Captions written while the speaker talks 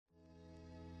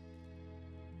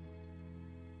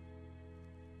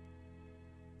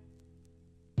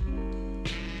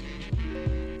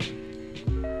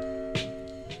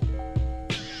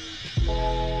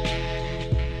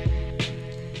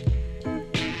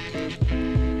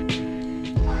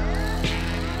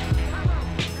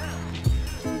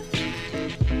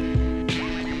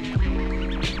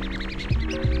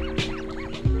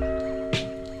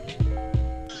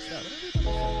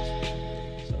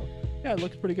Yeah, it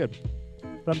looks pretty good.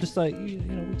 But I'm just like, we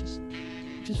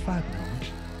just vibe now.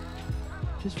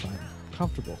 Just vibe.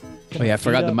 Comfortable. Oh yeah, I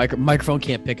forgot the microphone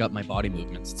can't pick up my body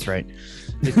movements. That's right.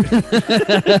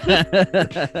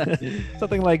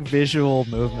 Something like visual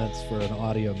movements for an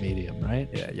audio medium, right?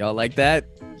 Yeah, y'all like that?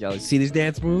 Y'all see these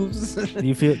dance moves?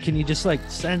 Can you just like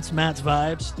sense Matt's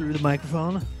vibes through the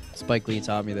microphone? Spike Lee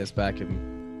taught me this back in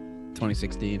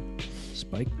 2016.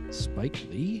 Spike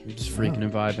Lee? You're just freaking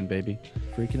and vibing, baby.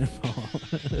 Freaking and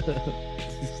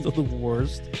vibing. Still the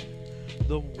worst.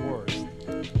 The worst.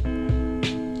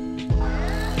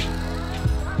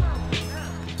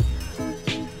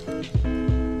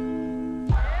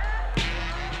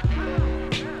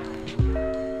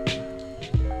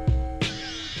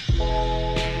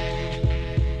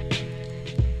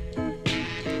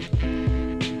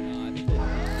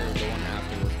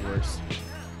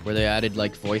 Where they added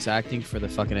like voice acting for the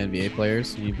fucking NBA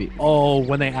players.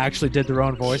 When they actually did their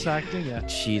own voice acting? Yeah.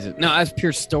 Jesus. No, as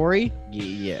pure story,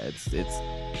 yeah,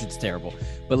 it's terrible.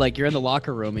 But like you're in the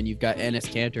locker room and you've got Enes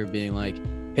Kanter being like,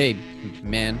 "Hey,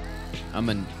 man, I'm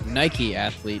a Nike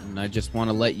athlete and I just want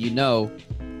to let you know,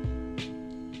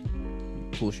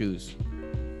 cool shoes."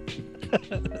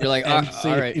 You're like, all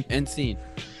right, end scene.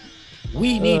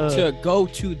 We need to go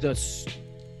to the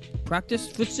practice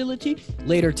facility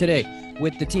later today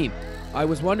with the team. I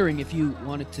was wondering if you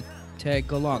wanted to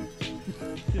tag along.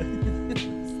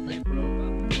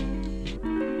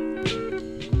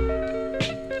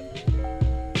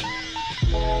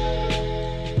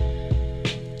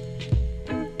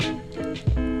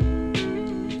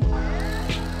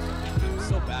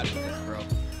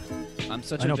 I'm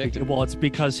such a victim. Well, it's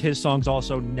because his songs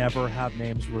also never have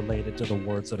names related to the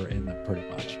words that are in them, pretty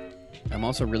much. I'm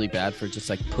also really bad for just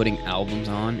like putting albums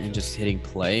on and just hitting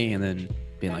play and then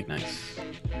being like, nice.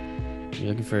 You're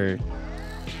looking for...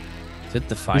 Is it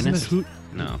The Finest?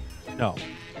 No.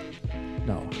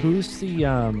 Who's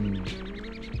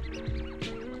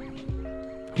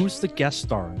the guest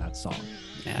star in that song?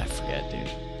 Yeah, I forget, dude.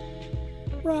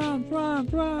 Run.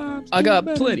 I got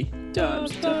plenty.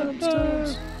 Times.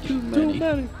 Too many.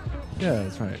 Yeah,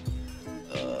 that's right.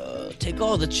 Take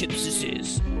all the chips this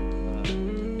is.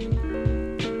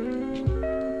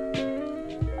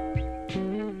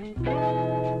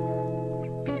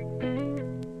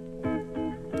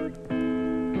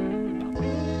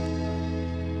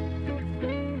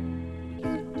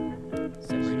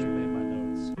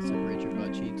 Separate your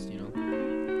butt cheeks, you know.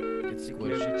 Get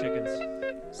squished.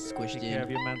 Squished in. Take care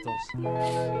of your mentals.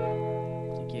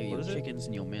 Take care of your chickens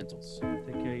and your mentals.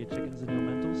 Take care of your chickens and your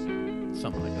mentals?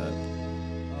 Something like that.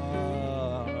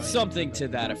 Something to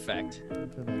that effect. All right.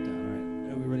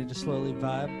 Are we ready to slowly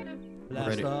vibe?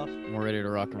 Blast off? We're ready to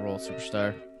rock and roll,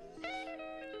 superstar.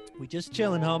 We just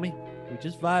chilling, homie. We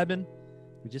just vibing.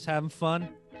 We just having fun.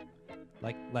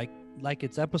 Like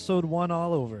it's episode 1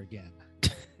 all over again.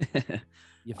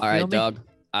 All right, dog.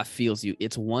 I feels you.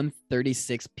 It's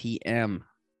 1:36 p.m.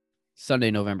 Sunday,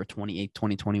 November 28th,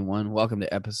 2021. Welcome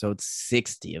to episode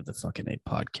 60 of the Fucking A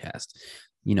podcast.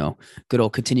 You know, good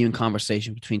old continuing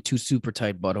conversation between two super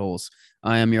tight buttholes.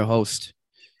 I am your host,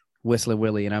 Whistler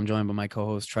Willie, and I'm joined by my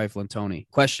co-host, Trifling Tony.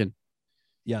 Question.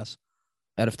 Yes.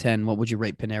 Out of 10, what would you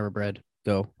rate Panera Bread?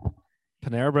 Go.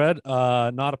 Panera Bread,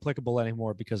 not applicable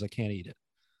anymore because I can't eat it.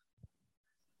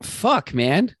 Fuck,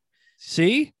 man.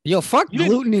 See? Yo, fuck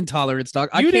gluten intolerance, dog.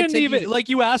 You didn't even, like,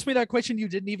 you asked me that question. You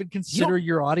didn't even consider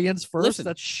your audience first. Listen,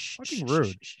 that's fucking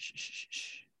rude.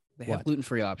 They have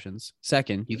gluten-free options.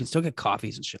 Second, you can still get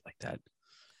coffees and shit like that.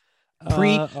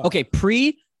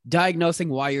 Pre-diagnosing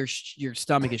why your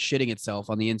stomach is shitting itself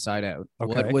on the inside out.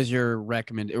 Okay. What was your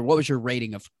what was your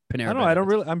rating of Panera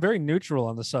Bread? I'm very neutral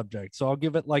on the subject. So I'll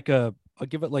give it like a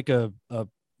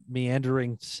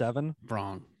meandering 7.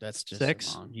 Wrong. That's just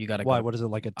 6. Wrong. You gotta. Why? What is it,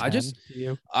 like a 10?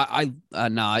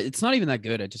 Nah. It's not even that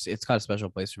good. It's got a special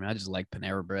place for me. I just like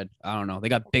Panera Bread. I don't know. They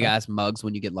got big ass mugs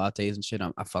when you get lattes and shit.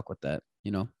 I fuck with that.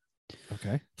 You know.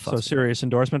 Okay. So serious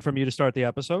endorsement from you to start the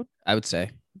episode? I would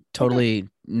say. Totally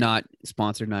not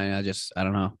sponsored. I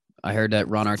don't know. I heard that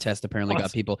Ron Artest apparently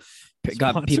got people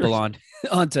on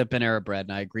onto Panera Bread,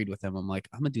 and I agreed with him. I'm like,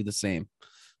 I'm gonna do the same.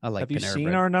 I like. Have you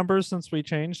seen our numbers since we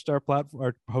changed our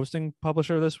our hosting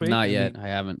publisher this week? Not yet. I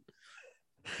haven't.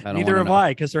 Neither have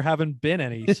I, because there haven't been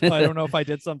any. So I don't know if I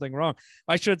did something wrong.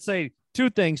 I should say 2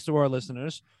 things to our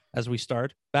listeners as we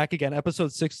start back again,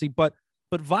 episode 60. But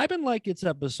vibing like it's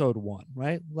episode 1,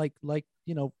 right? Like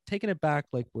you know, taking it back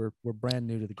like we're brand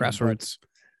new to the grassroots.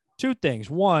 2 things.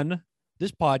 1,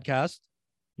 this podcast,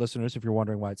 listeners, if you're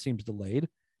wondering why it seems delayed,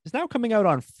 is now coming out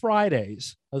on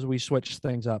Fridays as we switch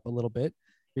things up a little bit.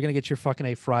 You're gonna get your fucking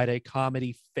A Friday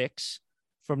comedy fix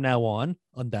from now on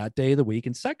that day of the week.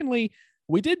 And secondly,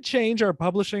 we did change our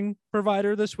publishing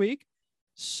provider this week.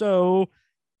 So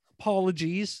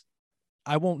apologies.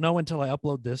 I won't know until I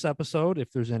upload this episode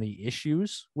if there's any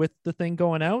issues with the thing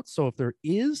going out. So if there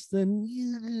is, then,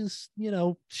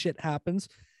 shit happens.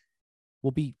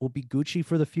 We'll be Gucci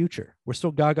for the future. We're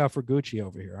still Gaga for Gucci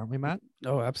over here, aren't we, Matt?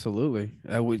 Oh, absolutely.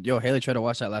 Haley tried to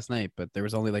watch that last night, but there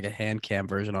was only like a hand cam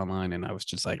version online, and I was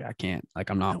just like, I can't. Like,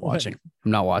 I'm not watching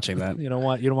that. You don't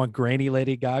want grainy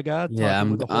Lady Gaga? Yeah,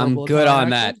 I'm good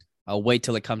on that. I'll wait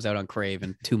till it comes out on Crave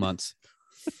in 2 months.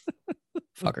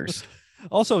 Fuckers.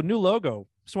 Also, new logo,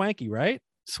 swanky, right?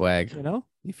 Swag.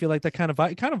 You feel like that kind of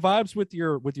vibes with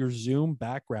your Zoom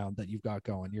background that you've got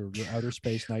going, your outer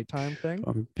space nighttime thing.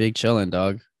 I'm big chilling,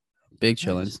 dog. Big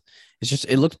chilling. Nice. It's just,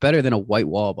 it looks better than a white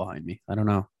wall behind me. I don't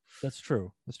know. That's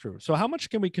true. So how much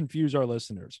can we confuse our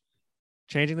listeners?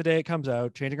 Changing the day it comes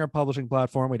out, changing our publishing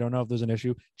platform. We don't know if there's an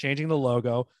issue. Changing the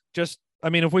logo.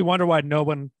 If we wonder why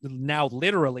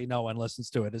literally no one listens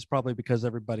to it, it's probably because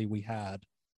everybody we had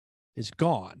is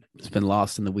gone. It's been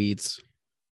lost in the weeds.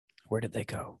 Where did they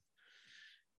go?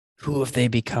 Who have they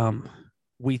become?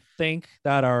 We think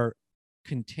that our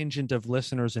contingent of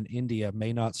listeners in India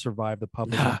may not survive the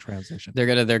publishing transition. They're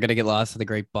gonna get lost in the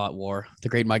great bot war, the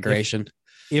great migration.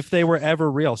 If they were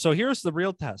ever real. So here's the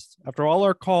real test. After all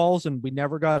our calls and we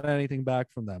never got anything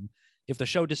back from them, if the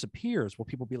show disappears, will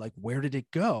people be like, where did it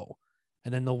go?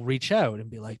 And then they'll reach out and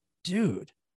be like,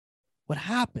 dude, what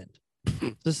happened?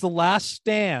 This is the last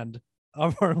stand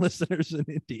of our listeners in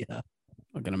India.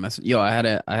 I'm gonna mess. Yo, I had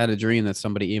a dream that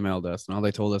somebody emailed us, and all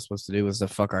they told us was to do was to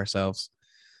fuck ourselves.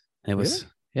 And it was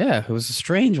it was a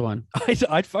strange one.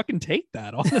 I'd fucking take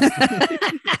that, honestly.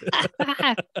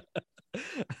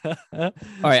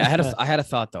 All right, I had a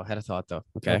thought though.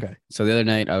 Okay. So the other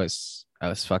night I was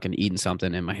fucking eating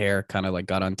something, and my hair kind of like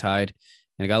got untied,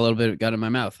 and it got in my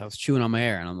mouth. I was chewing on my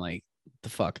hair, and I'm like, what the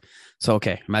fuck? So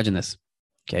imagine this.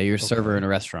 Okay, you're a server in a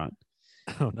restaurant.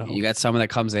 Oh no. You got someone that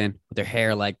comes in with their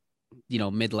hair like,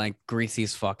 mid-length, greasy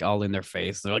as fuck, all in their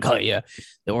face. They're like, oh yeah.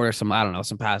 They order some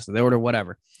pasta. They order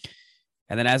whatever.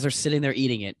 And then as they're sitting there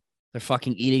eating it, they're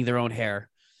fucking eating their own hair.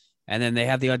 And then they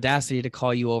have the audacity to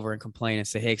call you over and complain and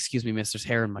say, hey, excuse me, miss, there's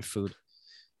hair in my food.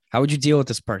 How would you deal with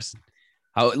this person?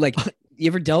 You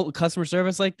ever dealt with customer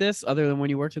service like this other than when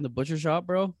you worked in the butcher shop,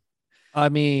 bro? I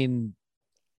mean,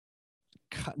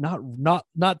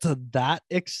 not to that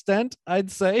extent,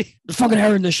 I'd say. There's fucking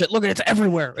hair in this shit. Look at it, it's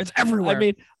everywhere. It's everywhere. I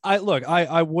mean,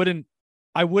 I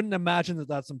wouldn't imagine that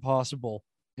that's impossible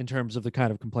in terms of the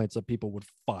kind of complaints that people would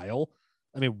file.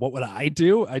 I mean, what would I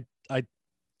do?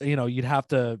 You'd have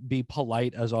to be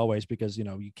polite as always, because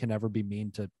you can never be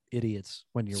mean to idiots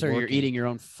when you're working. You're eating your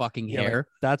own fucking hair. Like,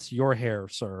 that's your hair,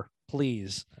 sir.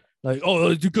 Please. Like,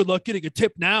 oh, good luck getting a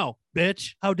tip now,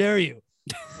 bitch. How dare you?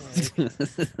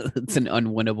 It's an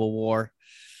unwinnable war.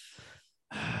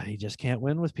 You just can't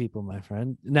win with people, my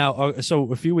friend. Now,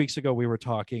 so a few weeks ago, we were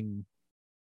talking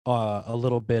a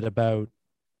little bit about,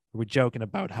 we're joking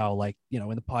about how, like, in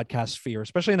the podcast sphere,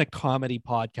 especially in the comedy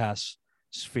podcast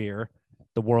sphere,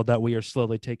 the world that we are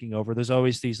slowly taking over, there's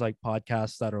always these like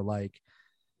podcasts that are like,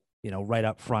 right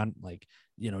up front, like,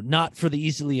 not for the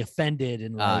easily offended,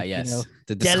 and like,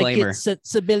 the disclaimer, delicate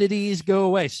sensibilities go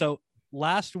away. So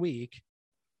last week,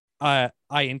 I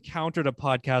encountered a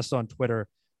podcast on Twitter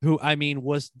who,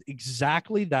 was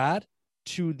exactly that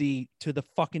to the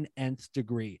fucking nth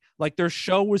degree. Like, their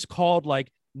show was called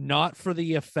like Not for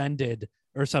the Offended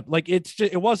or something. Like,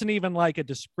 it wasn't even like a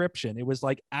description. It was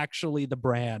like actually the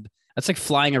brand. That's like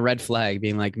flying a red flag,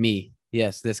 being like, me.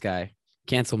 Yes, this guy.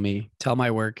 Cancel me. Tell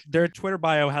my work. Their Twitter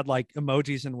bio had like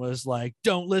emojis and was like,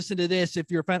 don't listen to this if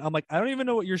you're a fan. I'm like, I don't even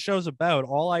know what your show's about.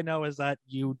 All I know is that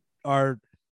you are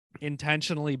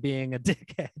intentionally being a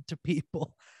dickhead to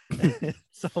people.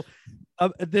 So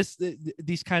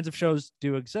these kinds of shows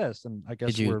do exist, and I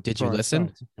guess did you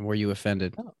listen, and were you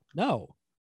offended? No,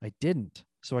 I didn't.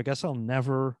 So I guess I'll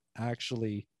never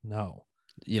actually know.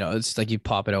 It's like you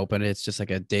pop it open, it's just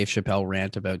like a Dave Chappelle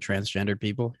rant about transgendered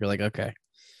people. You're like, okay.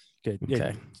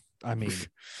 I mean,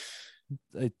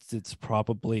 it's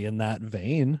probably in that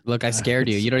vein. Look, I scared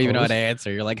you. You don't even know how to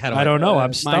answer. You're like, how do I don't know.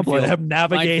 I'm stumbling. I'm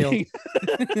navigating.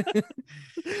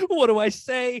 What do I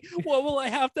say? What will I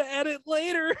have to edit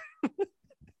later?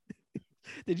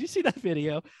 Did you see that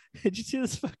video? Did you see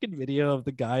this fucking video of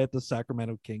the guy at the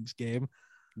Sacramento Kings game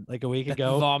like a week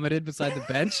ago? Vomited beside the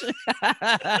bench.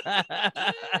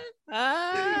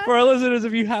 For our listeners,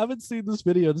 if you haven't seen this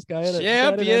video, this guy had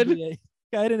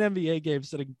an NBA game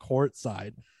sitting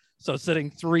courtside. So sitting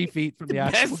 3 feet from the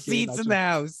actual best seats in the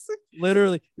house.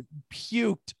 Literally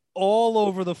puked all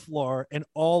over the floor and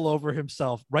all over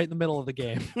himself right in the middle of the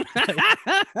game.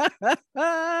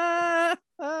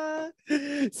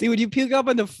 See, when you puke up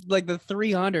in the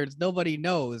 300s, nobody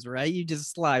knows, right? You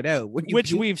just slide out.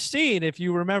 Which we've seen, if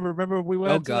you remember. Remember, we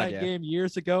went to that game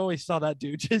years ago. We saw that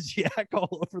dude just yak all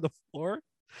over the floor.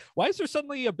 Why is there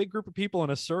suddenly a big group of people in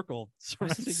a circle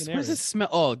surrounding an area? What does it smell?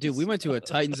 Oh, dude, we went to a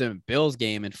Titans and Bills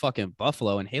game in fucking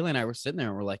Buffalo, and Haley and I were sitting there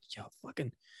and we're like, yo,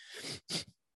 fucking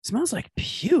smells like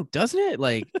puke, doesn't it?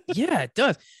 Like, yeah, it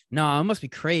does. No, it must be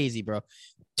crazy, bro.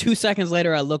 2 seconds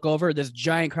later, I look over, this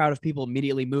giant crowd of people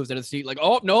immediately moves out of the seat, like,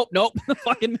 oh, nope,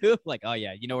 fucking move. Like, oh,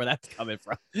 yeah, you know where that's coming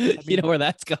from. You know where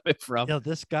that's coming from. You know,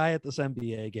 this guy at this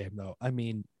NBA game, though, I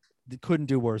mean, couldn't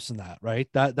do worse than that, right?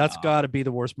 That's got to be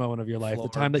the worst moment of your life. The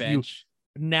time that you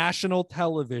national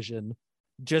television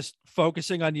just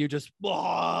focusing on you, just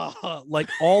like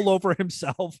all over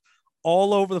himself,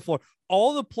 all over the floor,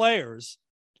 all the players,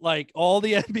 like all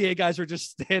the NBA guys are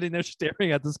just standing there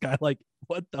staring at this guy like,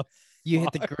 what the You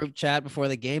hit the group chat before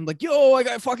the game, like, yo, I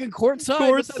got fucking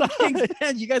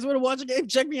courtside. You guys want to watch a game?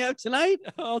 Check me out tonight.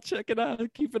 I'll check it out.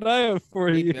 Keep an eye out for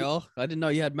you. Bill, I didn't know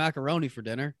you had macaroni for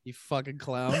dinner. You fucking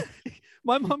clown.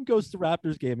 My mom goes to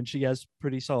Raptors game and she has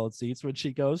pretty solid seats when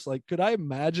she goes. Like, could I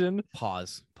imagine?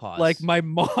 Pause. Like my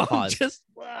mom just.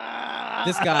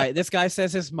 This guy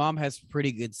says his mom has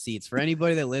pretty good seats. For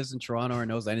anybody that lives in Toronto or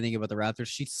knows anything about the Raptors,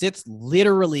 she sits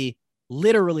literally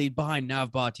behind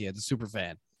Nav Bhatia, the super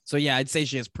fan. So yeah, I'd say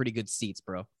she has pretty good seats,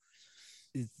 bro.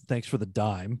 Thanks for the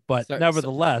dime. But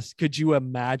nevertheless, could you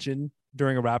imagine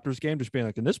during a Raptors game just being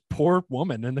like, and this poor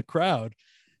woman in the crowd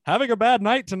having a bad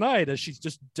night tonight as she's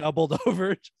just doubled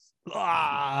over?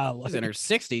 She's in her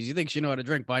 60s. You think she know how to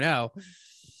drink by now?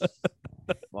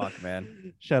 Fuck,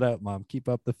 man. Shout out, Mom. Keep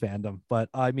up the fandom. But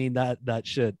I mean, that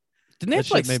shit. Didn't they have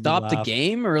to like stop the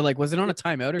game, or like was it on a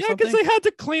timeout or something? Yeah, because they had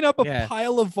to clean up a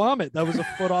pile of vomit that was a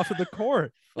foot off of the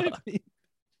court.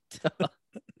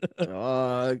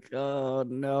 Oh God,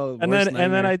 no. And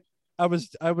then I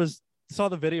saw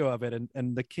the video of it,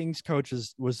 and the Kings coach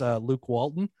was Luke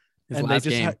Walton,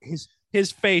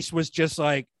 his face was just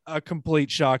like a complete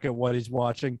shock at what he's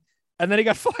watching, and then he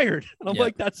got fired. And I'm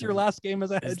like, that's your last game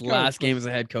as a head coach. Last game as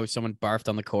a head coach, someone barfed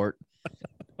on the court.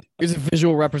 Here's a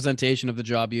visual representation of the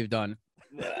job you've done.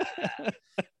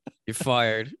 You're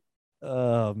fired.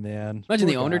 Oh man! Imagine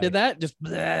the owner did that. Just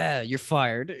you're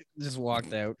fired. Just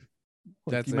walked out.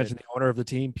 That's you imagine the owner of the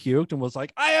team puked and was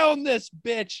like, "I own this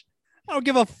bitch. I don't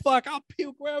give a fuck. I'll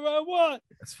puke wherever I want."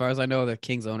 As far as I know, the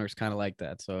Kings owner is kind of like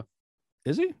that. So,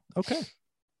 is he? Okay,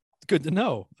 it's good to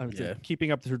know. I'm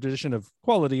keeping up the tradition of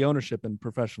quality ownership in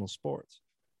professional sports.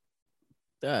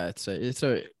 It's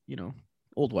a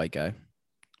old white guy.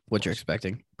 What you're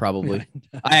expecting, probably.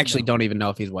 I actually don't even know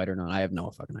if he's white or not. I have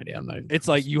no fucking idea. It's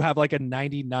like you have like a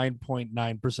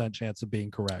 99.9% chance of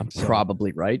being correct. So.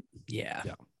 Probably right. Yeah.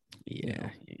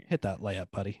 Hit that layup,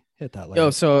 buddy. Hit that layup.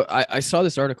 Yo, so I saw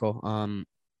this article.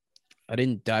 I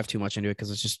didn't dive too much into it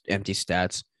because it's just empty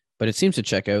stats, but it seems to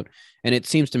check out and it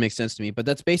seems to make sense to me. But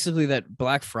that's basically that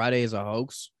Black Friday is a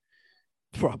hoax.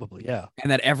 Probably, yeah.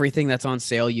 And that everything that's on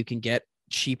sale you can get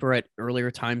cheaper at earlier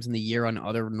times in the year on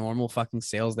other normal fucking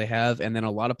sales they have. And then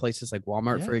a lot of places like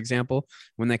Walmart, for example,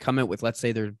 when they come out with, let's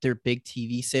say their big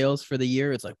TV sales for the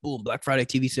year, it's like, boom, Black Friday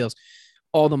TV sales.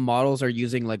 All the models are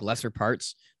using like lesser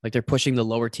parts. Like they're pushing the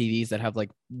lower TVs that have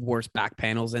like worse back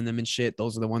panels in them and shit.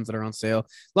 Those are the ones that are on sale.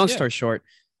 Long story short,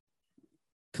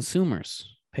 consumers,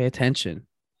 pay attention.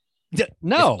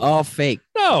 No, it's all fake.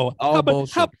 No, all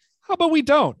bullshit. How about we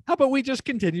don't? How about we just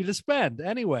continue to spend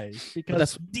anyways? Because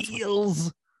that's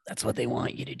deals. That's what they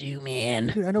want you to do, man.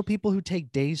 Dude, I know people who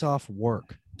take days off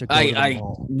work to go to the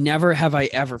mall. Never have I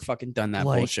ever fucking done that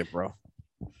bullshit, bro.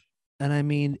 And I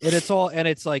mean, it's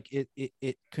like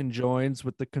it conjoins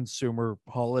with the consumer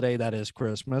holiday that is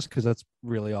Christmas, because that's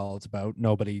really all it's about.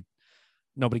 Nobody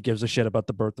gives a shit about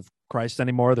the birth of Christ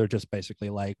anymore. They're just basically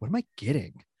like, what am I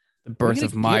getting? The birth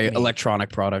of my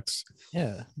electronic products.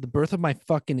 Yeah, the birth of my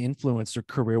fucking influencer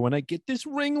career when I get this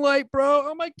ring light, bro.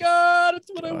 Oh my God,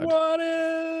 it's what I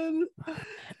wanted.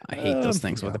 I hate those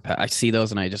things with I see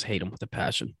those and I just hate them with a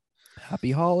passion.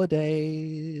 Happy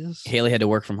holidays. Haley had to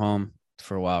work from home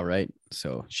for a while, right?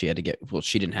 So she had to get, well,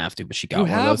 she didn't have to, but she got one.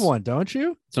 You have one, don't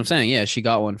you? So I'm saying, yeah, she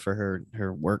got one for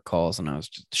her work calls, and I was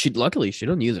just, luckily she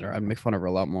don't use it. I'd make fun of her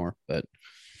a lot more, but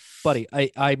buddy,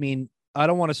 I mean, I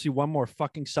don't want to see one more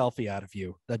fucking selfie out of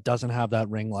you that doesn't have that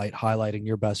ring light highlighting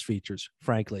your best features.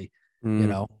 Frankly, you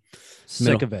know,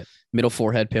 sick of it. Middle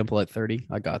forehead pimple at 30.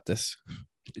 I got this.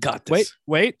 Got this.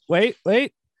 Wait.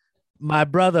 My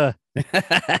brother.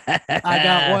 I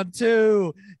got one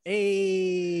too.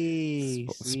 Hey,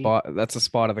 spot. That's a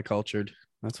spot of the cultured.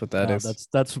 That's what that is.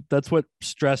 That's what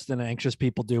stressed and anxious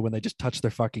people do when they just touch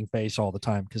their fucking face all the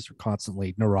time because they're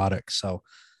constantly neurotic. So,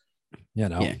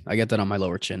 Yeah, I get that on my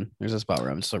lower chin. There's a spot where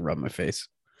I'm just like rubbing my face.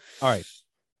 All right.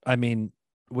 I mean,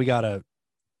 we gotta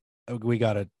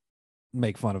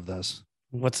make fun of this.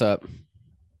 What's up?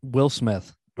 Will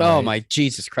Smith. Right? Oh my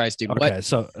Jesus Christ, dude! Okay, what?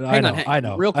 So I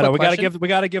know. Real quick, we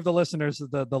gotta give the listeners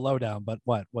the lowdown. But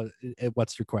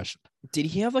what's your question? Did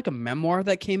he have like a memoir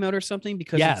that came out or something?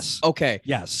 Because yes, okay,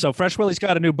 yes. So Fresh Willie's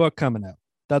got a new book coming out.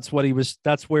 That's what he was.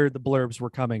 That's where the blurbs were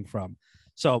coming from.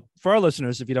 So for our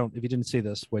listeners, if you didn't see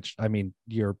this, which I mean,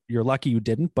 you're lucky you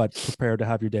didn't, but prepare to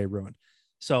have your day ruined.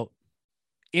 So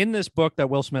in this book that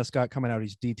Will Smith's got coming out,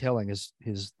 he's detailing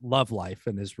his love life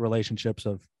and his relationships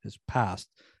of his past.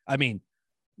 I mean,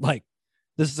 like,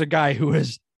 this is a guy who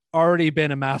has already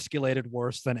been emasculated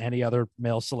worse than any other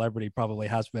male celebrity probably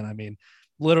has been. I mean,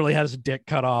 literally has his dick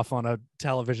cut off on a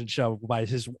television show by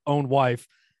his own wife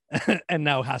and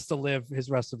now has to live his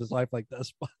rest of his life like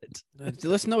this. But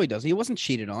listen, no, he doesn't. He wasn't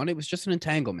cheated on. It was just an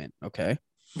entanglement. Okay.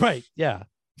 Right. Yeah.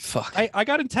 Fuck. I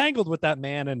got entangled with that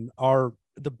man in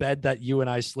the bed that you and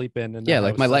I sleep in. And yeah,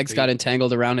 like my legs got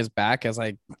entangled around his back as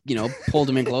I, pulled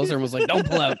him in closer and was like, don't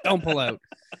pull out, don't pull out.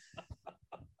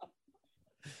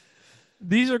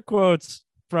 These are quotes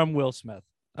from Will Smith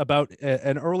about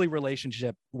an early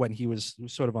relationship when he was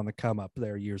sort of on the come up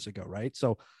there years ago, right?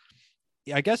 So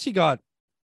I guess he got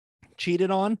cheated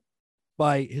on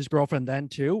by his girlfriend then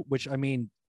too, which, I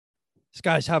mean, this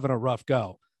guy's having a rough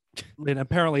go. And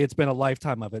apparently it's been a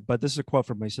lifetime of it. But this is a quote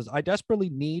from him. He says, "I desperately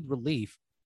need relief,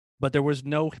 but there was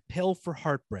no pill for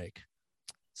heartbreak."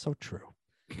 So true.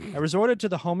 "I resorted to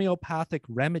the homeopathic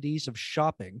remedies of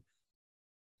shopping."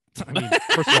 I mean,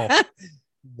 first of all,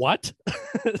 what?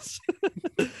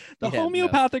 The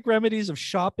homeopathic remedies of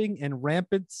shopping and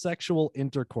rampant sexual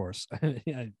intercourse. I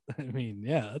mean,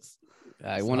 yeah, that's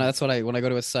what when I go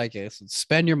to a psychic.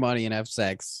 Spend your money and have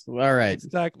sex. All right,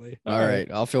 exactly. All right,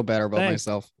 I'll feel better about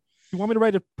myself. You want me to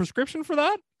write a prescription for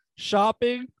that?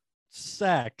 Shopping,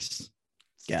 sex,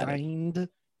 signed,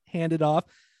 handed off.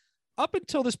 Up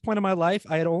until this point in my life,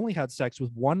 I had only had sex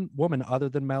with one woman other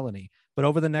than Melanie. But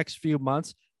over the next few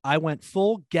months, I went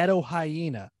full ghetto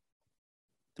hyena.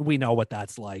 We know what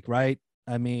that's like, right?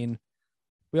 I mean,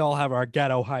 we all have our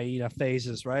ghetto hyena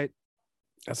phases, right?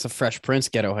 That's a Fresh Prince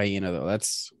ghetto hyena, though.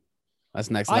 That's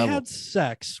next level. I had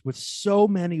sex with so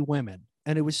many women,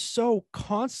 and it was so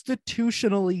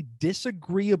constitutionally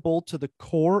disagreeable to the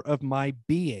core of my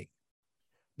being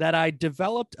that I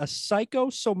developed a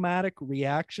psychosomatic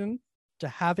reaction to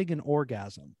having an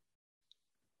orgasm.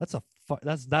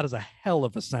 That is a hell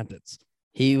of a sentence.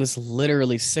 He was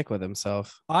literally sick with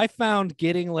himself. I found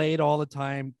getting laid all the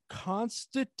time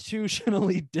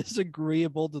constitutionally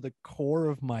disagreeable to the core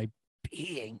of my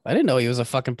being. I didn't know he was a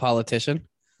fucking politician.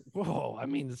 Whoa, I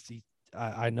mean,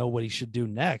 I know what he should do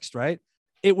next, right?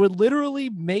 It would literally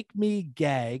make me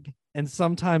gag and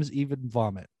sometimes even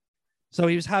vomit. So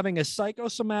he was having a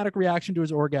psychosomatic reaction to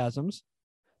his orgasms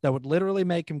that would literally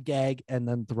make him gag and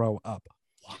then throw up.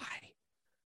 Why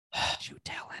did you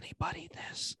tell anybody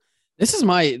this? This is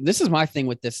my thing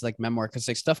with this like memoir, because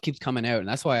like stuff keeps coming out, and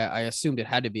that's why I assumed it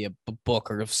had to be a book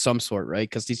or of some sort, right?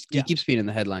 Because he keeps being in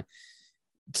the headline.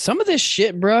 Some of this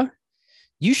shit, bro,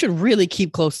 you should really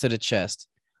keep close to the chest.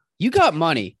 You got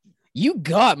money. You're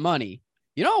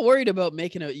not worried about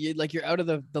making you're out of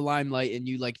the limelight and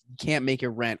you like can't make your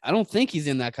rent. I don't think he's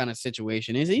in that kind of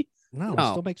situation, is he? No, he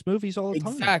still makes movies all the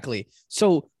time. Exactly.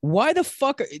 So why the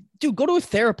fuck, dude? Go to a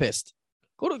therapist.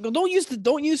 Don't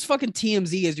use fucking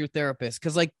TMZ as your therapist,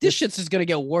 because like this shit's just gonna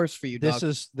get worse for you. Dog.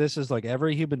 This is like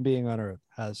every human being on earth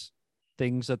has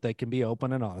things that they can be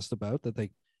open and honest about, that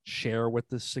they share with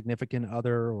the significant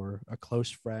other or a close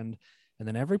friend, and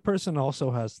then every person also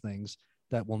has things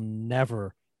that will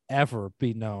never ever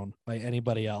be known by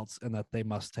anybody else, and that they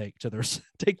must take to their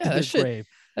grave.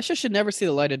 That shit should never see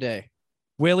the light of day.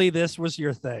 Willie, this was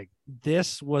your thing.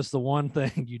 This was the one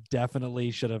thing you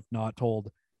definitely should have not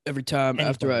told. Every time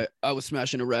after I was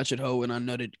smashing a ratchet hoe and I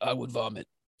nutted, I would vomit.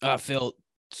 I felt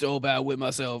so bad with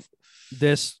myself.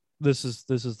 This is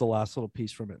the last little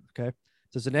piece from it. Okay. It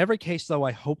says, "In every case, though,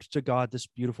 I hoped to God this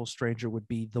beautiful stranger would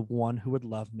be the one who would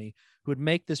love me, who would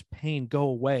make this pain go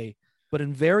away. But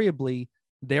invariably,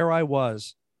 there I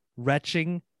was,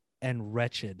 retching and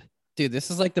wretched." Dude, this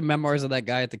is like the memoirs of that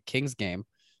guy at the Kings game.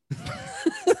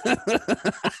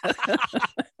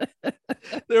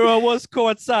 There I was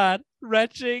courtside,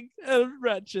 retching and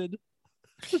wretched.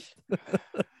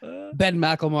 Ben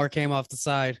McLemore came off the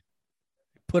side,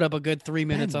 put up a good 3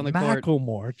 minutes on the court.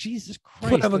 McLemore, Jesus Christ!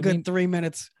 Put up a good 3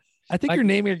 minutes. I think you're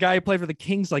naming a guy who played for the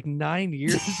Kings like 9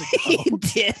 years ago. He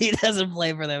did. He doesn't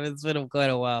play for them. It's been quite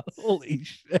a while. Holy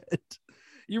shit.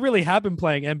 You really have been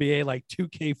playing NBA like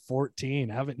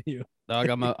 2K14, haven't you? Dog,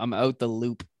 I'm out the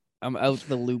loop. I'm out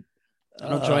the loop. I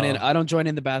don't join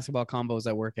in the basketball combos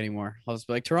at work anymore. I'll just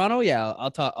be like, Toronto, yeah,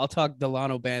 I'll talk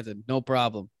Delano Banton, no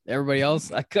problem. Everybody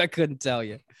else, I couldn't tell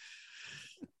you.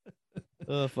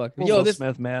 Oh fuck. Yo, this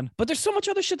Smith, man. But there's so much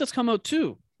other shit that's come out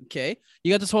too. Okay.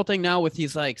 You got this whole thing now with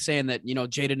he's like saying that, you know,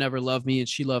 Jada never loved me and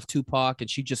she loved Tupac and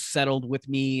she just settled with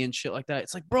me and shit like that.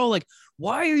 It's like, bro, like,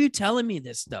 why are you telling me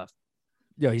this stuff?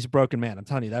 Yo, he's a broken man. I'm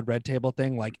telling you, that Red Table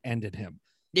thing like ended him.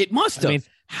 It must have. I mean,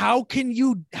 how can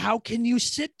you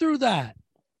sit through that?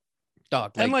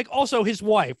 Dog, and like also his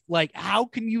wife, like, how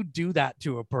can you do that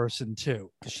to a person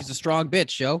too? She's a strong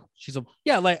bitch, yo.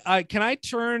 Can I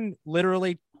turn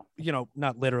literally, you know,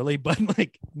 not literally, but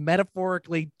like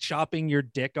metaphorically chopping your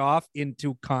dick off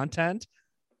into content?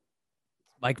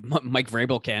 Like Mike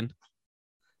Vrabel can.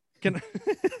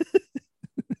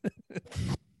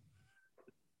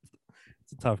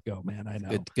 It's a tough go, man. I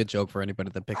know. Good joke for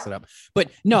anybody that picks it up. But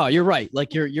no, you're right.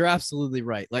 Like you're absolutely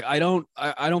right. Like I don't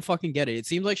fucking get it. It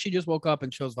seems like she just woke up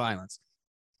and chose violence.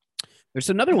 There's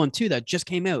another one too that just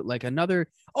came out. Like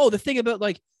the thing about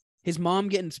like his mom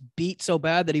getting beat so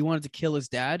bad that he wanted to kill his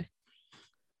dad.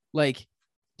 Like,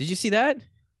 did you see that?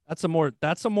 That's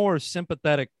a more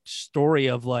sympathetic story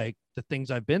of like the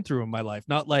things I've been through in my life.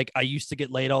 Not like I used to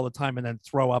get laid all the time and then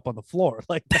throw up on the floor.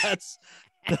 Like that's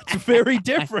very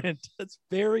different. That's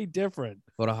very different.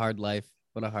 What a hard life.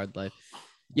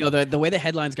 You know, the way the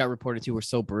headlines got reported to were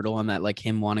so brutal on that, like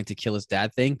him wanting to kill his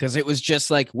dad thing. Cause it was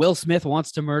just like Will Smith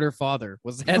wants to murder father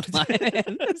was the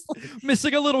headline.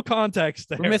 Missing a little context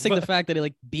there. We're missing the fact that he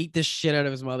like beat the shit out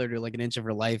of his mother to like an inch of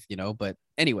her life, you know, but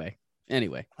anyway,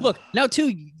 look now too,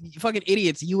 you fucking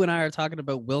idiots. You and I are talking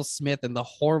about Will Smith and the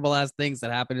horrible ass things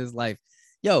that happened in his life.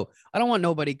 Yo, I don't want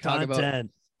nobody talking about.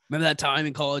 Remember that time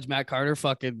in college, Matt Carter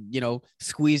fucking, you know,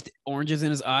 squeezed oranges in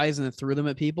his eyes and then threw them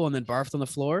at people and then barfed on the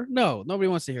floor? No, nobody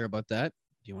wants to hear about that.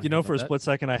 You know, for a split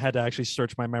second, I had to actually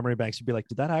search my memory banks and be like,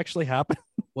 did that actually happen?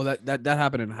 Well, that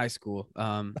happened in high school.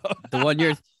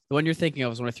 The one you're thinking of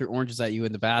was when I threw oranges at you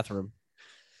in the bathroom.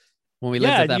 When we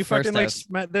lived at that you first fucking house.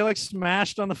 like they like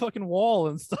smashed on the fucking wall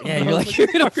and stuff. Yeah, you're like, you're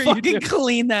gonna fucking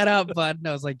clean that up, bud. And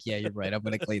I was like, yeah, you're right. I'm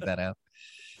gonna clean that up.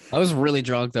 I was really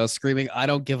drunk though, screaming, "I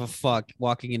don't give a fuck!"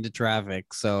 walking into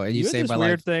traffic. So, and you saved my life.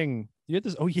 Weird thing. You had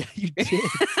this. Oh yeah, you did.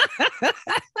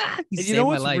 You know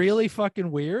what's really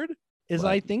fucking weird is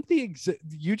what? I think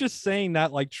you just saying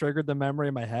that like triggered the memory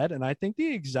in my head, and I think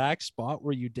the exact spot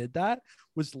where you did that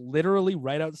was literally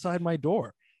right outside my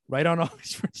door, right on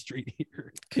Oxford Street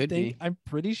here. Could be. I'm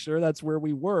pretty sure that's where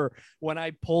we were when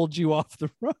I pulled you off the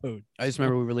road. I just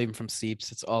remember we were leaving from Seeps.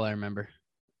 That's all I remember.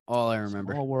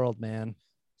 Small world, man.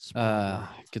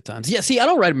 Good times. Yeah, see, I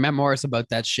don't write memoirs about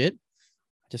that shit.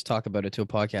 I just talk about it to a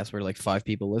podcast where like 5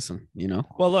 people listen, you know?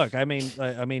 Well, look, I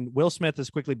mean, Will Smith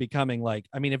is quickly becoming like,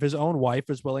 I mean, if his own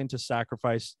wife is willing to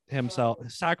sacrifice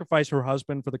her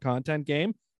husband for the content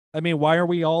game, I mean, why are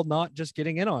we all not just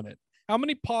getting in on it? How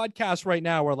many podcasts right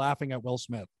now are laughing at Will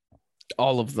Smith?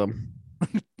 All of them.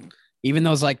 Even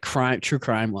those like true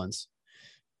crime ones.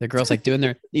 The girls like doing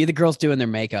their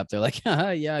makeup. They're like,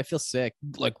 yeah, I feel sick.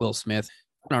 Like Will Smith.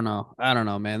 I don't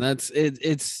know, man. That's it.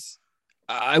 It's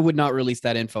I would not release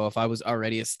that info if I was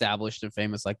already established and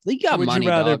famous. Like, you got money. Would you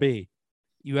rather dog. be?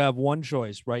 You have one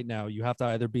choice right now. You have to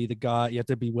either be the guy. You have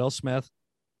to be Will Smith,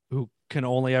 who can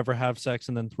only ever have sex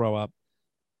and then throw up,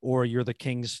 or you're the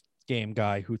Kings game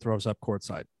guy who throws up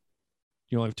courtside.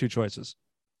 You only have 2 choices.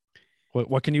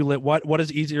 What can you live? What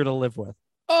is easier to live with?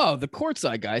 Oh, the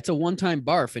courtside guy. It's a one-time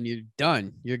barf and you're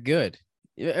done. You're good.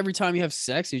 Every time you have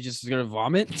sex, you're just gonna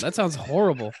vomit. That sounds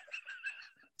horrible.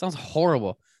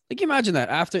 Like, imagine that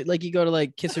after, like, you go to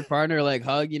like kiss your partner, or, like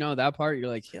hug, you know, that part. You're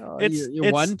like,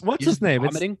 you're one. What's his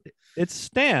name? It's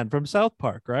Stan from South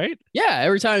Park, right? Yeah.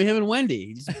 Every time him and Wendy,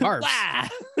 he just barfs.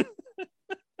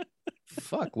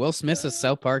 Fuck. Will Smith's a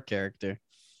South Park character.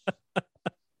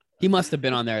 He must have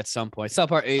been on there at some point. South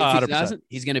Park.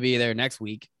 He's gonna be there next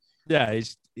week. Yeah,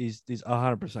 he's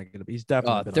 100% gonna be. He's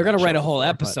definitely. They're gonna write a whole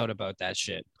episode about that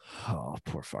shit. Oh,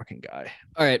 poor fucking guy.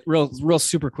 All right, real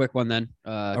super quick one then,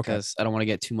 because I don't want to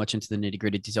get too much into the nitty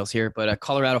gritty details here. But a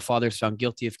Colorado father is found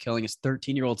guilty of killing his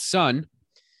 13-year-old son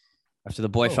after the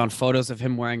boy found photos of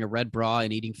him wearing a red bra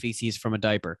and eating feces from a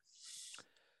diaper.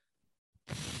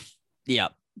 Yeah,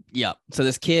 Yeah. So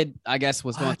this kid, I guess,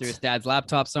 was going through his dad's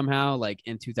laptop somehow, like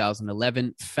in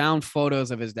 2011, found photos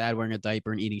of his dad wearing a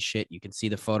diaper and eating shit. You can see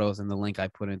the photos in the link I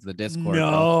put into the Discord.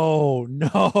 No.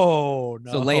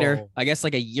 So later, I guess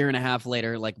like a year and a half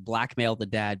later, like blackmailed the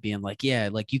dad, being like, yeah,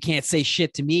 like you can't say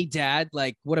shit to me, dad.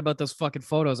 Like, what about those fucking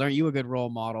photos? Aren't you a good role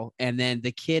model? And then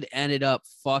the kid ended up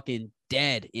fucking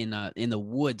dead in the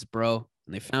woods, bro.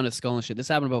 And they found his skull and shit. This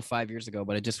happened about 5 years ago,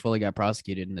 but it just fully got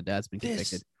prosecuted and the dad's been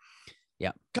convicted.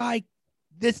 Yeah. Guy,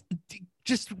 this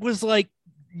just was like,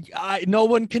 no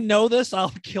one can know this. I'll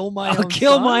kill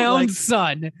my own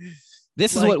son.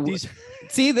 This is what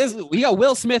see this. We got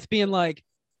Will Smith being like,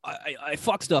 I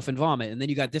fuck stuff and vomit, and then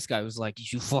you got this guy who's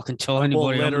like, you fucking tell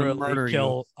anybody, I'm gonna murder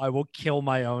you. I will kill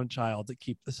my own child to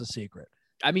keep this a secret.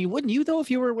 I mean, wouldn't you though if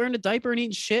you were wearing a diaper and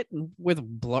eating shit and with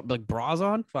like bras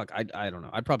on? Fuck, I don't know.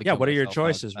 I'd probably what are your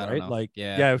choices, right? Like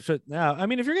yeah. I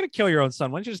mean, if you're gonna kill your own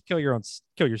son, why don't you just kill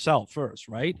yourself first,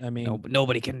 right? I mean,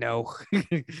 nobody can know.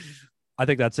 I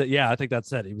think that's it. Yeah, I think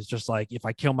that's it. He was just like, if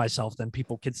I kill myself, then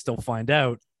people can still find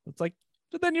out. It's like,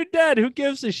 but then you're dead. Who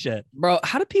gives a shit, bro?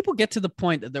 How do people get to the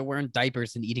point that they're wearing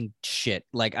diapers and eating shit?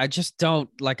 Like, I just don't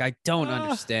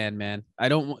understand, man. I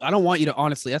don't want you to,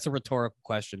 honestly. That's a rhetorical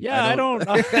question. Yeah, I don't.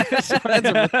 That's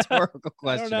a rhetorical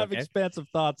question. I don't have expansive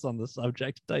thoughts on the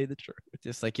subject, to tell you the truth.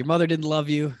 Just like your mother didn't love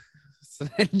you, so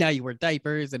now you wear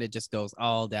diapers, and it just goes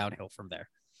all downhill from there.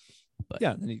 But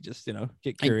yeah, then you just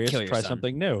get curious, try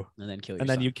something new, and then kill.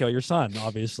 Then you kill your son,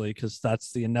 obviously, because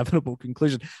that's the inevitable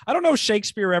conclusion. I don't know if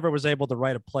Shakespeare ever was able to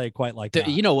write a play quite like that.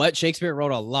 You know what? Shakespeare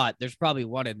wrote a lot. There's probably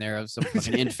one in there of some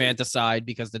fucking infanticide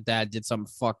because the dad did something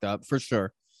fucked up for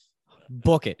sure.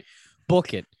 Book it.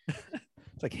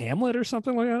 It's like Hamlet or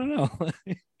something. Like I don't know.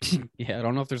 Yeah, I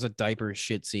don't know if there's a diaper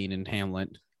shit scene in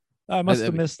Hamlet. I must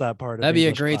have missed that part. That'd be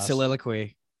a great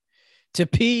soliloquy. To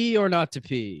pee or not to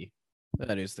pee?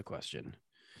 That is the question.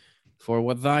 For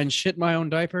what thine shit my own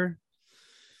diaper?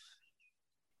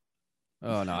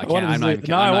 Oh no, I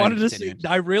can't.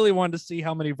 I really wanted to see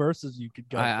how many verses you could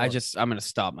go. I'm gonna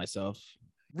stop myself.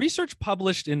 Research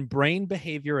published in Brain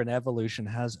Behavior and Evolution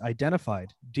has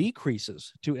identified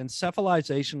decreases to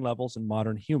encephalization levels in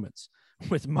modern humans,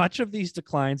 with much of these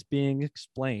declines being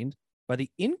explained by the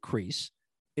increase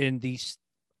in the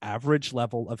average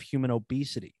level of human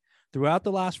obesity. Throughout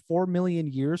the last 4 million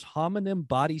years, hominin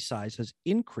body size has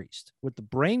increased, with the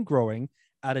brain growing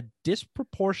at a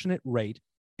disproportionate rate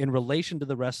in relation to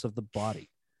the rest of the body.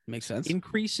 Makes sense.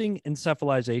 Increasing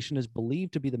encephalization is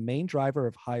believed to be the main driver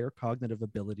of higher cognitive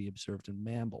ability observed in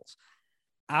mammals.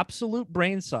 Absolute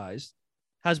brain size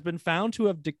has been found to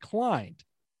have declined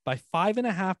by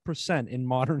 5.5% in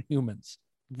modern humans.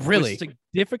 Really?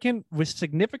 With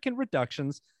significant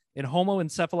reductions in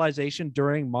homoencephalization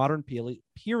during modern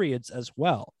periods as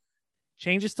well.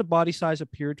 Changes to body size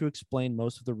appear to explain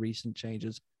most of the recent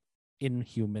changes in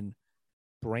human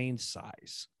brain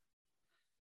size.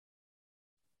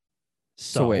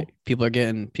 So wait, people are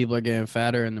getting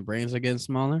fatter and the brains are getting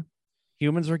smaller?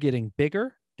 Humans are getting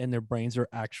bigger and their brains are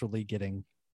actually getting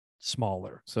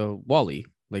smaller. So Wally,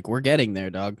 like we're getting there,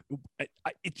 dog.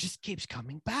 It just keeps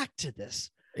coming back to this.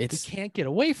 We can't get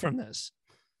away from this.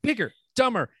 Bigger,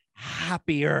 dumber,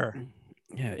 happier.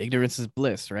 Yeah, ignorance is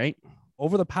bliss, right?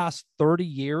 Over the past 30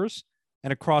 years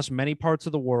and across many parts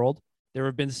of the world, there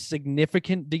have been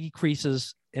significant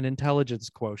decreases in intelligence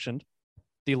quotient.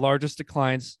 The largest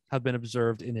declines have been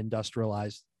observed in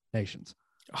industrialized nations.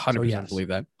 100% believe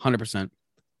that. 100%.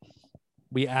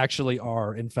 We actually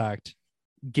are, in fact,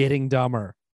 getting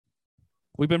dumber.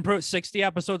 We've been 60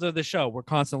 episodes of the show. We're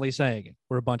constantly saying it.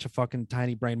 We're a bunch of fucking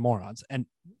tiny brain morons. And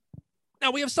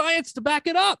now we have science to back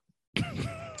it up.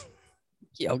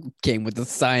 Came with the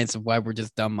science of why we're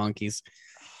just dumb monkeys.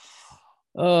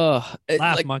 Laugh,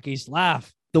 monkeys,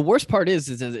 laugh. The worst part is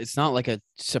it's not like a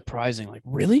surprising, like,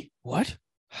 really? What?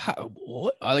 How?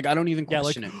 What? I don't even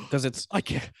question it because it's. I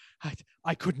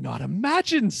could not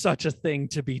imagine such a thing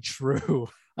to be true.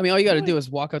 I mean, all you got to do is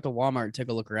walk out to Walmart and take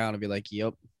a look around and be like,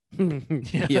 yep.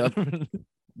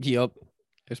 Yep.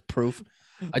 There's proof.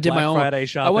 I did my own Friday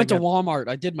shopping. I went to Walmart.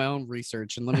 I did my own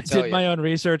research, and let me tell you, I did my own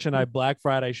research, and I Black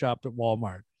Friday shopped at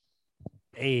Walmart.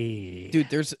 Hey, dude,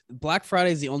 there's Black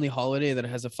Friday is the only holiday that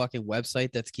has a fucking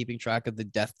website that's keeping track of the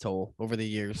death toll over the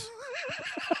years.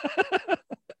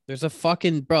 There's a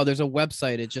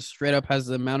website. It just straight up has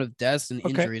the amount of deaths and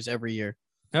injuries every year.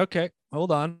 Okay,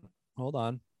 hold on.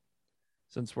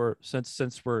 Since we're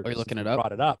Are you looking it up?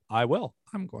 Brought it up. I will.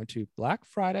 I'm going to Black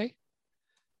Friday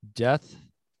death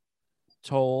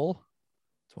toll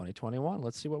 2021.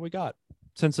 Let's see what we got.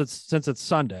 since it's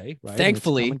Sunday, right?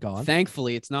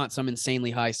 Thankfully, it's not some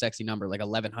insanely high sexy number like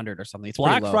 1,100 or something. It's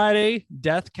Black Friday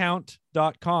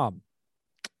deathcount.com.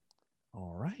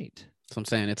 All right. So I'm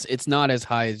saying it's not as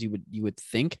high as you would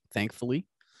think, thankfully.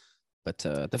 But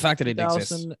the fact that it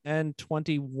exists.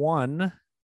 2021.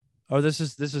 Oh, this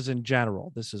is in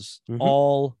general. This is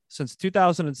all since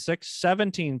 2006.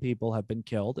 17 people have been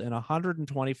killed and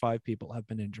 125 people have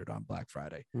been injured on Black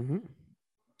Friday.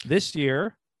 This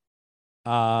year,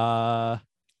 numbers.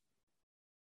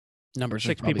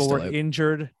 6 people were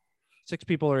injured. 6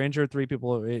 people are injured. 3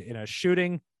 people are in a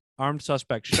shooting. Armed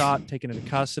suspect shot, taken into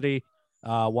custody.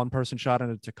 1 person shot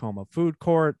in a Tacoma food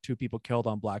court. 2 people killed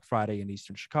on Black Friday in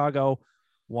Eastern Chicago.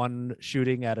 1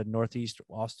 shooting at a Northeast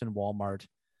Austin Walmart.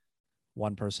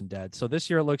 1 person dead. So this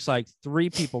year it looks like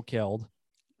 3 people killed.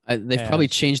 They've probably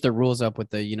changed their rules up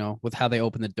with with how they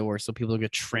open the door, so people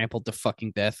get trampled to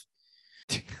fucking death.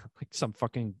 Like some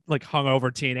fucking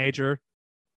hungover teenager.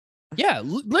 Yeah,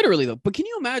 literally though. But can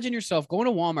you imagine yourself going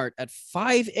to Walmart at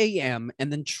 5 a.m.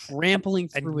 and then trampling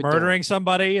through and murdering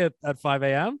somebody at 5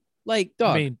 a.m.? Like,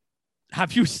 dog. I mean,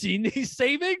 have you seen these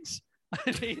savings?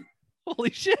 I mean,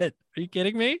 holy shit. Are you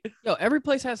kidding me? Yo, every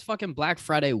place has fucking Black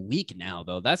Friday week now,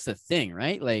 though. That's the thing,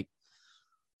 right? Like,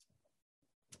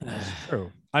 that's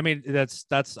true. I mean,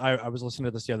 I was listening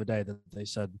to this the other day that they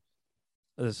said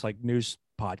this news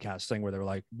podcast thing where they were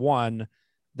like, 1,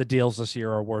 the deals this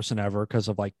year are worse than ever because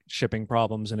of shipping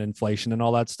problems and inflation and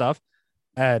all that stuff.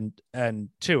 And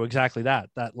 2, exactly that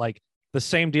the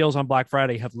same deals on Black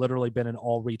Friday have literally been in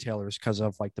all retailers because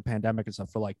of the pandemic and stuff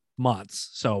for months.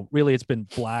 So really it's been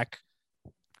Black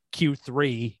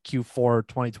Q3, Q4,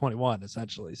 2021,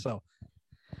 essentially. So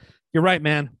you're right,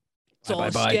 man. It's all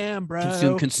a scam,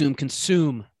 bro.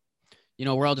 Consume.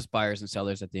 We're all just buyers and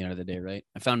sellers at the end of the day, right?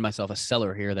 I found myself a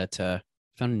seller here that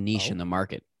found a niche in the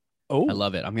market. Oh, I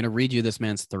love it. I'm going to read you this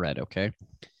man's thread, okay?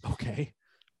 Okay.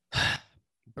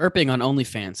 Burping on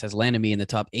OnlyFans has landed me in the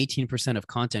top 18% of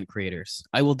content creators.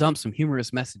 I will dump some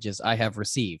humorous messages I have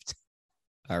received.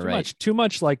 All right. Too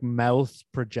much mouth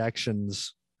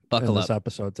projections. Buckle up. This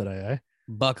episode today, eh?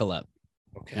 Buckle up.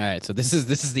 Okay. All right. So this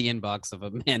is the inbox of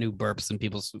a man who burps in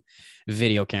people's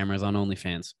video cameras on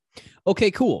OnlyFans.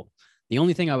 Okay, cool. The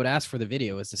only thing I would ask for the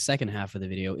video is the second half of the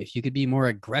video. If you could be more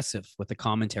aggressive with the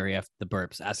commentary after the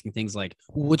burps, asking things like,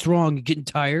 "What's wrong? You getting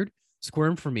tired?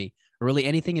 Squirm for me." Or really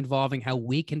anything involving how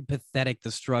weak and pathetic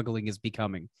the struggling is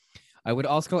becoming. I would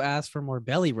also ask for more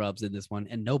belly rubs in this one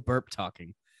and no burp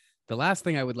talking. The last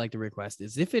thing I would like to request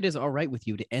is if it is all right with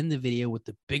you to end the video with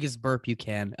the biggest burp you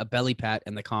can, a belly pat,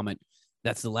 and the comment,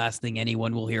 "That's the last thing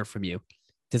anyone will hear from you."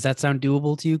 Does that sound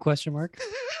doable to you? ?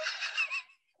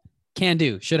 Can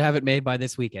do. Should have it made by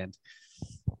this weekend.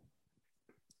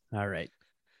 All right.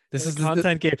 This is the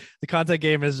content game. The content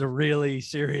game is a really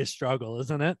serious struggle,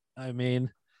 isn't it? I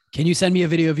mean, can you send me a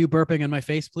video of you burping on my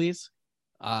face, please?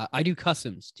 I do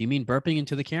customs. Do you mean burping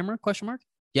into the camera? ?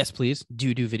 Yes, please. Do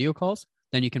you do video calls?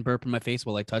 Then you can burp in my face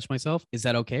while I touch myself. Is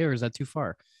that okay, or is that too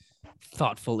far?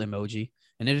 Thoughtful emoji.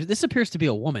 And this appears to be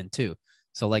a woman too.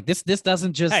 So this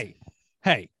doesn't just.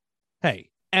 Hey.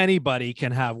 Anybody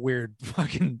can have weird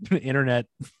fucking internet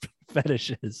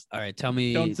fetishes. All right, tell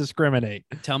me. Don't discriminate.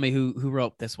 Tell me who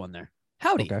wrote this one there.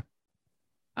 Howdy. Okay.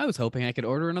 I was hoping I could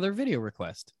order another video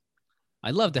request.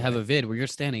 I'd love to have a vid where you're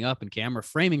standing up in camera,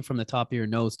 framing from the top of your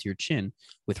nose to your chin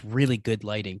with really good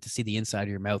lighting to see the inside of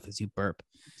your mouth as you burp.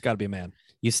 It's got to be a man.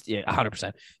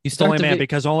 100%. It's only a man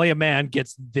because only a man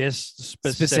gets this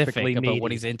specifically about needy.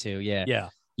 what he's into. Yeah. Yeah.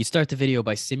 You start the video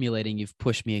by simulating you've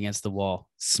pushed me against the wall,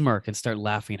 smirk, and start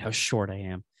laughing at how short I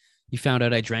am. You found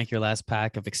out I drank your last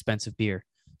pack of expensive beer.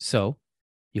 So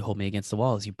you hold me against the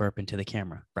wall as you burp into the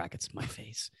camera, brackets my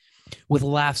face, with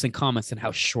laughs and comments on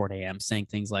how short I am, saying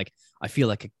things like, "I feel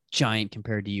like a giant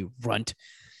compared to you, runt,"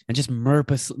 and just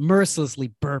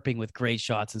mercilessly burping with great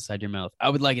shots inside your mouth. I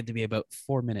would like it to be about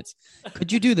 4 minutes.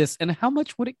 Could you do this? And how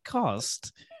much would it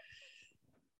cost?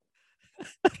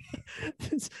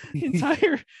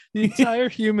 the entire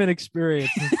human experience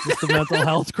is just a mental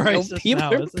health crisis. People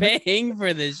are paying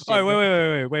for this shit. All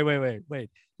right, wait.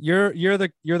 You're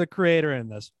the creator in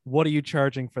this. What are you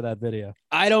charging for that video?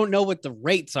 I don't know what the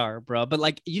rates are, bro.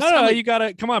 But you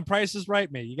gotta come on. Price is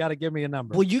right, me. You gotta give me a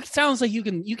number. Well, sounds like you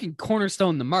can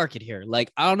cornerstone the market here.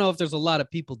 I don't know if there's a lot of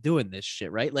people doing this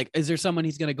shit, right? Is there someone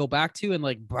he's gonna go back to and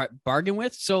bargain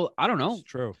with? So I don't know. It's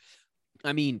true.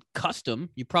 I mean,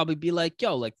 custom, you'd probably be like,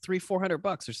 yo,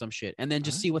 $300-400 or some shit, and then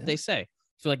just see what they say. If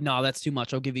you're like, no, that's too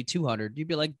much, I'll give you 200. You'd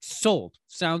be like, sold.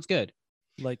 Sounds good.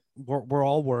 We're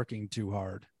all working too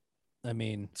hard. I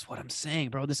mean, that's what I'm saying,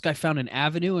 bro. This guy found an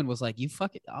avenue and was like, "You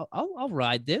fuck it, I'll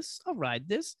ride this. I'll ride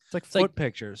this." It's like foot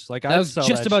pictures. Like I was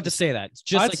just about to say that. It's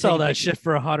just I'd like sell that shit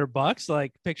for $100.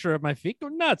 Like picture of my feet. Go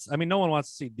nuts. I mean, no one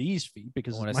wants to see these feet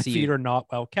because my feet are not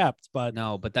well kept. But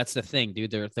no, but that's the thing,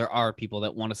 dude. There are people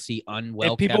that want to see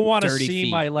unwell. If people want to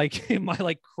see feet.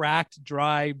 my cracked,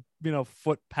 dry,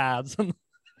 foot pads.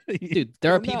 Dude,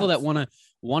 there are people that want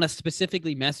to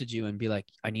specifically message you and be like,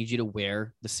 "I need you to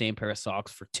wear the same pair of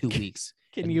socks for 2 weeks.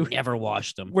 Can you never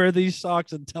wash them? Wear these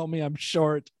socks and tell me I'm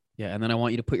short." Yeah, and then I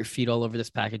want you to put your feet all over this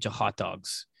package of hot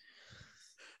dogs.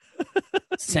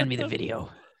 Send me the video.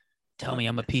 Tell me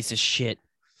I'm a piece of shit.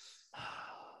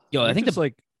 Yo, I think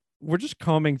we're just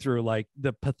combing through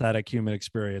the pathetic human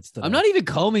experience today. I'm not even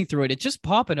combing through it. It's just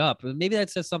popping up. Maybe that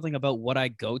says something about what I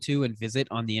go to and visit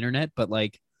on the internet, but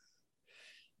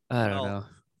I don't know.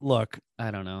 Look,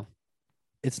 I don't know.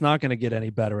 It's not going to get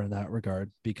any better in that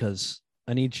regard because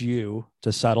I need you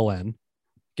to settle in,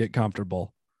 get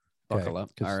comfortable. Buckle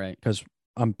up. All right. Because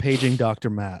I'm paging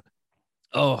Dr. Matt.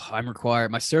 Oh, I'm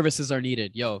required. My services are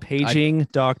needed. Yo, paging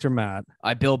Dr. Matt.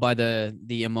 I bill by the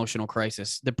emotional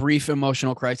crisis, the brief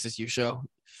emotional crisis you show.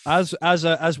 As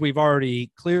we've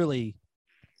already clearly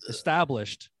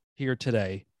established here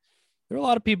today, there are a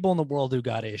lot of people in the world who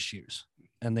got issues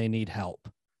and they need help.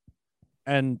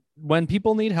 And when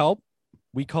people need help,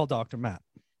 we call Dr. Matt.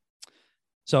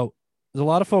 So there's a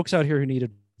lot of folks out here who need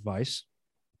advice.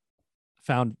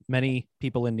 Found many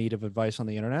people in need of advice on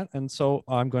the internet. And so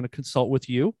I'm going to consult with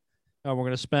you. We're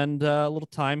going to spend a little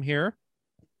time here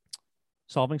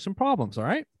solving some problems. All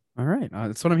right. All right.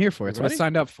 That's what I'm here for. It's what I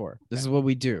signed up for. This is what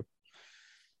we do.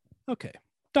 Okay.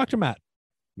 Dr. Matt.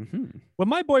 Mm-hmm. When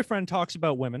my boyfriend talks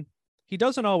about women, he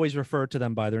doesn't always refer to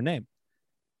them by their name.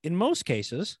 In most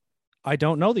cases, I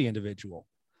don't know the individual.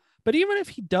 But even if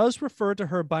he does refer to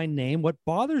her by name, what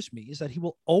bothers me is that he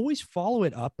will always follow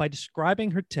it up by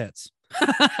describing her tits.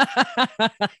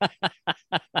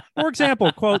 For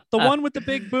example, quote, "The one with the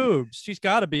big boobs. She's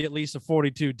got to be at least a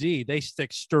 42D. They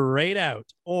stick straight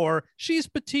out." Or, "She's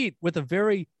petite with a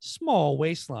very small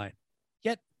waistline."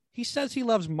 Yet he says he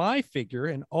loves my figure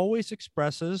and always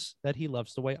expresses that he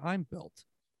loves the way I'm built.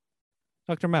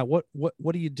 Dr. Matt, what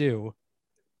do you do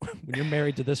when you're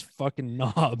married to this fucking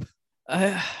knob?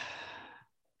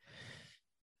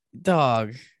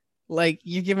 Dog,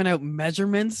 you're giving out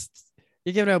measurements.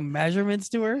 You're giving out measurements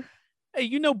to her. Hey,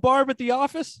 you know Barb at the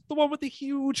office, the one with the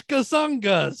huge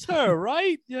gazungas, her,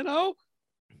 right?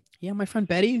 Yeah, my friend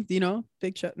Betty.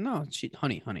 Big shot. No,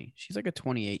 honey. She's like a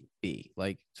 28B.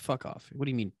 Fuck off. What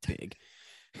do you mean big?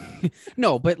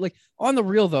 No, but on the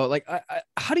real though,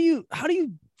 how do you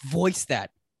voice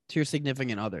that to your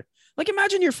significant other?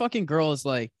 Imagine your fucking girl is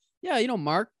like, "Yeah,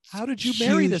 Mark, how did you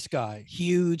marry this guy?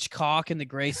 Huge cock in the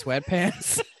gray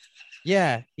sweatpants."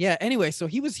 Yeah. Anyway, so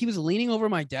he was leaning over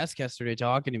my desk yesterday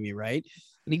talking to me, right?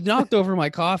 And he knocked over my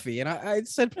coffee, and I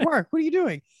said, "Mark, what are you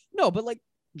doing?" No, but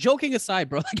joking aside,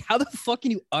 bro, how the fuck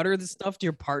can you utter this stuff to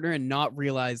your partner and not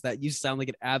realize that you sound like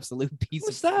an absolute piece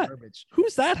of garbage?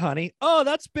 Who's that, honey? Oh,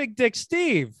 that's Big Dick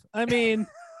Steve. I mean,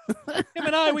 him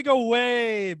and I, we go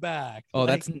way back. Oh,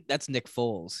 that's Nick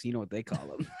Foles. You know what they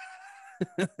call him.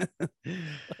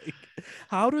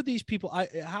 How do these people?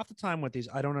 Half the time with these,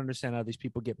 I don't understand how these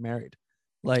people get married.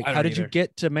 How did you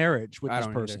get to marriage with this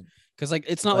person? Because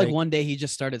it's not one day he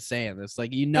just started saying this.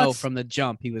 From the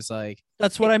jump, he was like,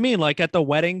 "That's what I mean." At the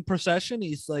wedding procession,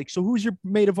 he's like, "So who's your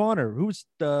maid of honor? Who's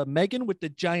Megan with the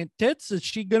giant tits? Is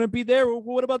she gonna be there? Or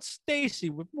what about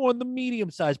Stacy with more the medium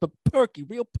size, but perky,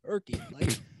 real perky?"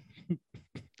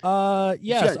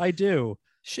 Yes, I do.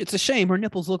 It's a shame her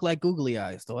nipples look like googly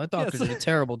eyes, though. I thought they did a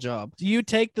terrible job. Do you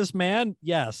take this man?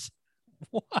 Yes.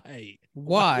 Why?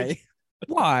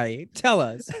 Why? Tell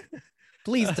us.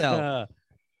 Please tell.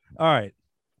 All right.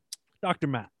 Dr.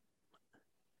 Matt.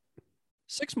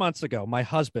 6 months ago, my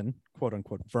husband, quote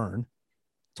unquote, Vern,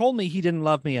 told me he didn't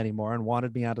love me anymore and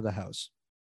wanted me out of the house.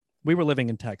 We were living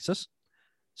in Texas.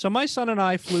 So my son and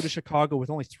I flew to Chicago with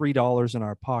only $3 in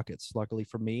our pockets. Luckily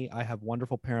for me, I have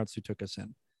wonderful parents who took us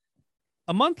in.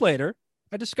 A month later,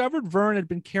 I discovered Vern had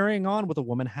been carrying on with a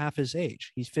woman half his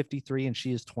age. He's 53 and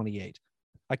she is 28.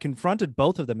 I confronted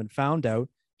both of them and found out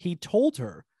he told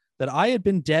her that I had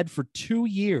been dead for 2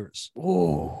 years.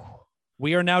 Oh.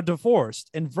 We are now divorced,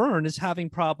 and Vern is having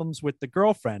problems with the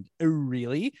girlfriend. Oh,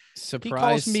 really?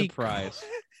 Surprise.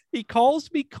 He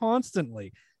calls me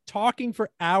constantly, talking for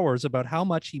hours about how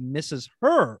much he misses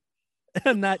her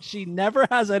and that she never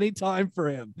has any time for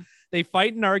him. They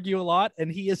fight and argue a lot,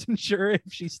 and he isn't sure if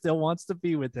she still wants to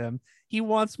be with him. He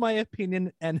wants my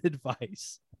opinion and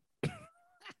advice.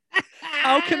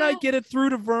 How can I get it through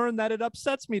to Vern that it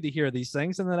upsets me to hear these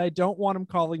things and that I don't want him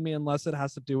calling me unless it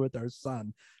has to do with our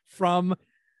son? From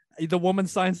the woman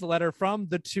signs the letter from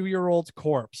the 2-year-old's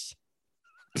corpse.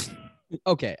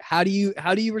 Okay, how do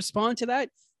you respond to that?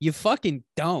 You fucking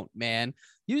don't, man.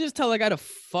 You just tell the guy to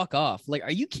fuck off. Like,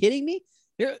 are you kidding me?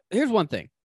 Here's one thing.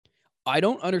 I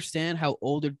don't understand how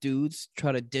older dudes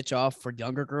try to ditch off for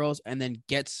younger girls and then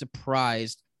get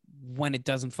surprised when it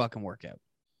doesn't fucking work out.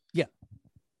 Yeah.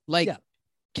 Like,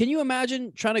 can you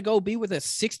imagine trying to go be with a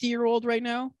 60-year-old right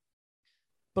now?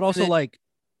 But also like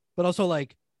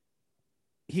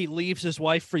he leaves his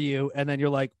wife for you and then you're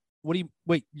like, what do you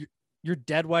wait, your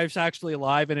dead wife's actually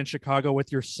alive and in Chicago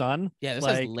with your son? Yeah, this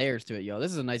has layers to it, yo.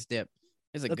 This is a nice dip.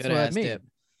 This is a good ass dip.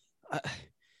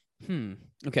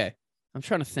 Okay. I'm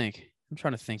trying to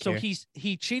think so here.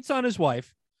 He cheats on his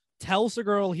wife, tells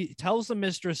the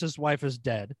mistress his wife is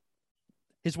dead.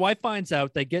 His wife finds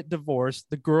out, they get divorced.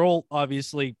 The girl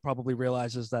obviously probably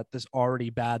realizes that this already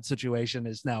bad situation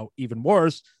is now even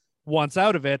worse, wants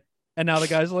out of it. And now the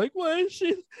guy's like, why is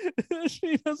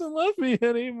she doesn't love me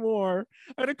anymore.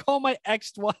 I had to call my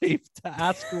ex-wife to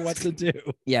ask her what to do.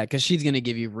 Yeah, because she's going to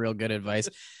give you real good advice.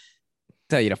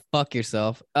 Tell you to fuck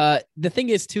yourself. The thing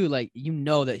is, too, like, you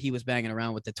know that he was banging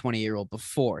around with the 20-year-old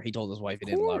before he told his wife he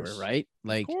didn't love her, right?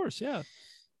 Like, of course, yeah.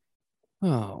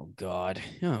 Oh, God.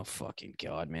 Oh, fucking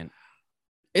God, man.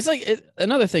 It's like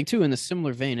another thing, too, in a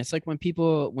similar vein. It's like when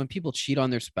people cheat on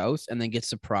their spouse and then get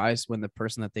surprised when the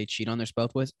person that they cheat on their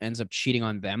spouse with ends up cheating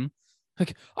on them.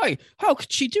 Like, hey, how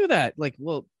could she do that? Like,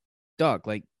 well, dog,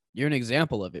 like, you're an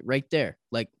example of it right there.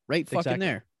 Like, right fucking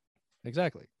there.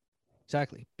 Exactly.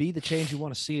 Be the change you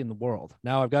want to see in the world.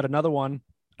 Now I've got another one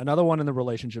in the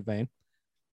relationship vein.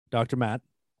 Dr. Matt.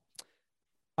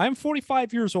 I'm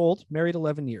 45 years old, married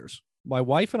 11 years. My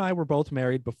wife and I were both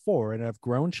married before and have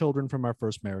grown children from our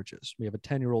first marriages. We have a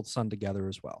 10-year-old son together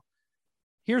as well.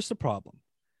 Here's the problem.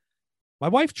 My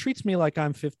wife treats me like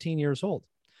I'm 15 years old.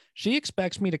 She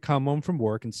expects me to come home from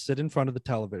work and sit in front of the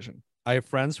television. I have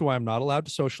friends who I'm not allowed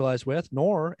to socialize with,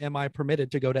 nor am I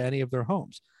permitted to go to any of their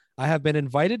homes. I have been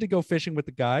invited to go fishing with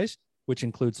the guys, which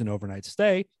includes an overnight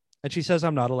stay, and she says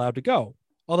I'm not allowed to go.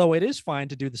 Although it is fine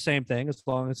to do the same thing as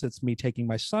long as it's me taking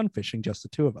my son fishing, just the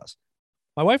two of us.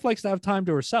 My wife likes to have time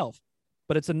to herself,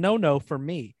 but it's a no-no for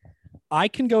me. I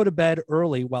can go to bed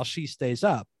early while she stays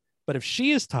up, but if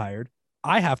she is tired,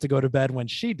 I have to go to bed when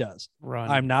she does. Run.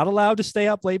 I'm not allowed to stay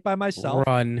up late by myself.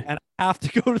 Run. And I have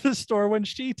to go to the store when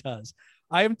she does.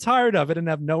 I am tired of it and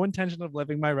have no intention of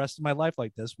living my rest of my life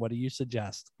like this. What do you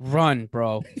suggest? Run,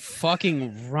 bro.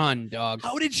 Fucking run, dog.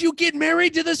 How did you get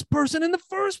married to this person in the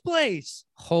first place?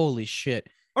 Holy shit.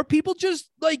 Are people just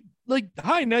like,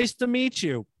 hi, nice to meet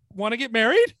you. Want to get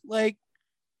married? Like,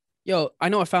 yo, I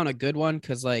know I found a good one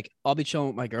because, like, I'll be chilling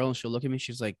with my girl and she'll look at me.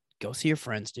 She's like, go see your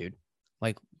friends, dude.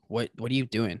 Like, what are you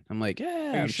doing? I'm like,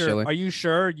 yeah, are you sure? Chilling. Are you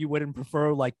sure you wouldn't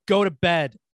prefer, like, go to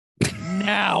bed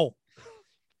now?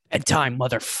 Bedtime,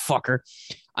 motherfucker.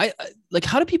 I like,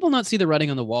 how do people not see the writing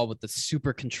on the wall with the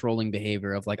super controlling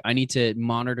behavior of, like, I need to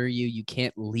monitor you. You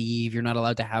can't leave. You're not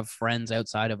allowed to have friends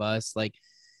outside of us. Like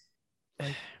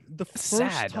the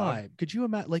first time, could you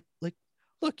imagine, like,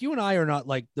 look, you and I are not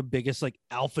like the biggest, like,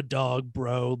 alpha dog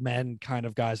bro men kind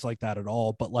of guys like that at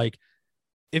all. But, like,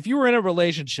 if you were in a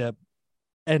relationship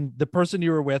and the person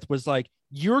you were with was like,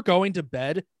 you're going to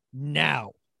bed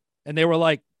now, and they were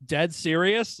like dead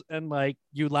serious, and like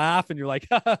you laugh and you're like,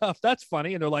 that's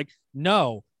funny. And they're like,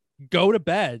 no, go to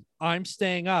bed. I'm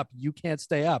staying up. You can't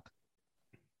stay up.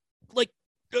 Like,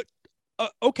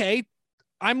 okay,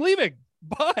 I'm leaving.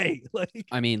 Bye. Like,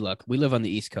 I mean, look, we live on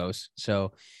the East Coast,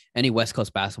 so any West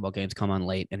Coast basketball games come on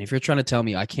late. And if you're trying to tell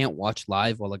me I can't watch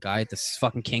live while a guy at this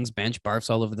fucking Kings bench barfs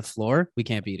all over the floor, we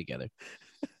can't be together.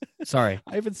 Sorry,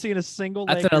 I haven't seen a single.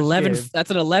 That's Lakers an 11. game. That's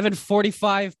an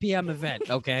 11:45 p.m. event.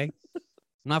 Okay, I'm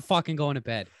not fucking going to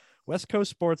bed. West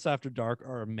Coast sports after dark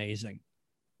are amazing.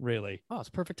 Really. Oh, it's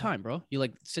perfect time, bro. You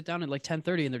like sit down at like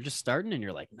 10:30 and they're just starting, and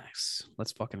you're like, nice,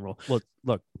 let's fucking roll.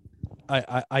 Look,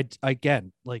 I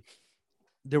again, like,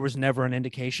 there was never an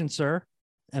indication, sir.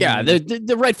 And yeah,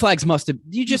 the red flags must have.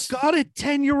 You just got a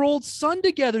 10-year-old son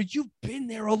together. You've been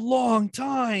there a long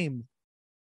time.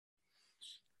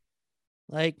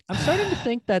 Like, I'm starting to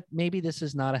think that maybe this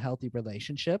is not a healthy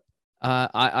relationship.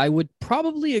 I would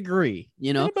probably agree.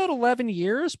 You know, about 11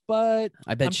 years, but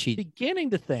I bet I'm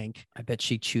beginning to think. I bet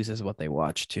she chooses what they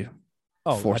watch too.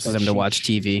 Oh, forces them to watch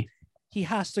TV. He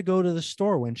has to go to the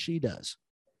store when she does.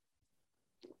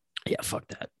 Yeah, fuck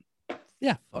that.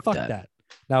 Yeah, fuck that.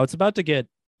 Now it's about to get.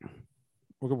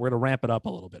 We're going to ramp it up a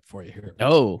little bit for you here.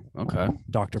 Oh, okay.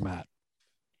 Dr. Matt.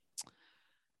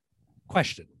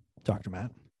 Question, Dr.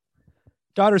 Matt.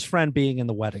 Daughter's friend being in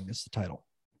the wedding is the title.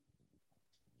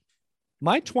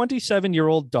 My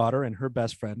 27-year-old daughter and her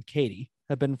best friend, Katie,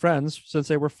 have been friends since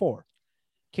they were 4.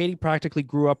 Katie practically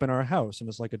grew up in our house and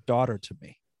is like a daughter to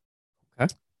me.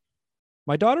 Okay.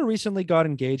 My daughter recently got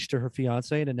engaged to her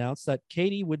fiance and announced that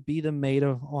Katie would be the maid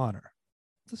of honor.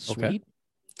 That's sweet. Okay.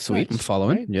 Sweet. Nice, I'm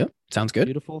following. right? Yeah. Sounds good.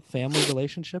 Beautiful family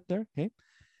relationship there. Okay.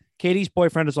 Katie's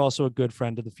boyfriend is also a good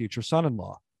friend to the future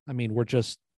son-in-law. I mean,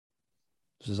 this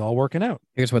is all working out.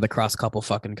 Here's where the cross couple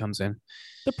fucking comes in.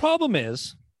 The problem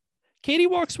is Katie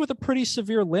walks with a pretty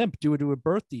severe limp due to a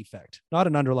birth defect, not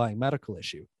an underlying medical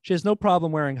issue. She has no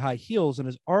problem wearing high heels and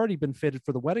has already been fitted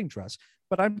for the wedding dress.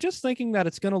 But I'm just thinking that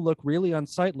it's going to look really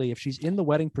unsightly if she's in the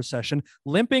wedding procession,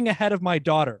 limping ahead of my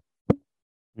daughter.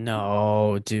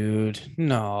 No, dude.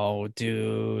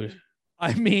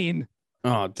 I mean,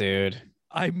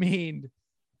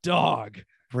 dog.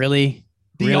 Really?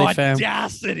 The really,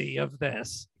 audacity of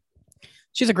this.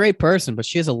 She's a great person, but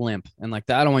she has a limp. And like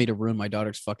that, I don't want you to ruin my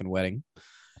daughter's fucking wedding.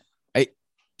 A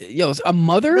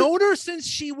mother? Known her since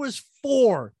she was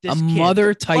 4.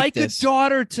 Mother type like this. A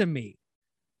daughter to me.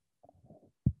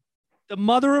 The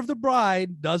mother of the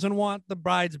bride doesn't want the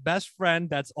bride's best friend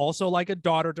that's also like a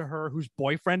daughter to her, whose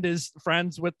boyfriend is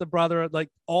friends with the brother, like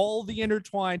all the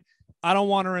intertwined. I don't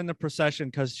want her in the procession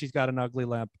because she's got an ugly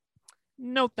limp.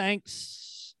 No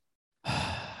thanks.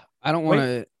 I don't want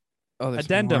to. Oh,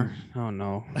 addendum. More. Oh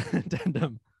no.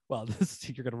 Addendum. Well,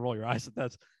 you're gonna roll your eyes at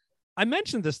this. I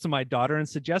mentioned this to my daughter and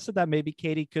suggested that maybe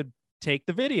Katie could take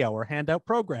the video or hand out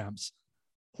programs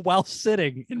while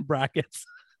sitting in brackets.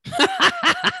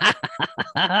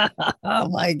 Oh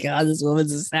my God, this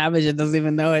woman's a savage and doesn't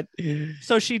even know it.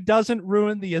 So she doesn't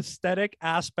ruin the aesthetic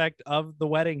aspect of the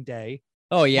wedding day.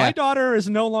 Oh yeah. My daughter is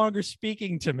no longer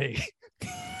speaking to me.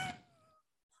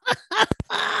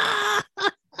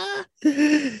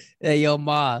 Hey, yo,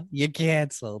 Ma, you're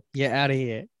canceled. You're out of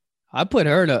here. I put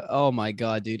her to, oh my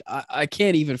God, dude. I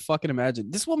can't even fucking imagine.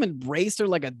 This woman raised her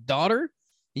like a daughter,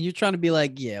 and you're trying to be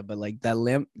like, yeah, but like that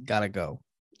limp gotta go.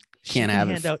 Can't have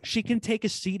it. She can take a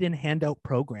seat and hand out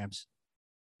programs.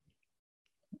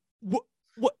 What?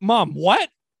 Mom, what?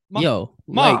 Mom, yo,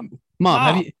 Mom.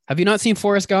 Have you not seen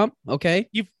Forrest Gump? Okay.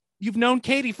 You've known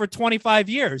Katie for 25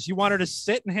 years. You want her to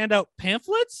sit and hand out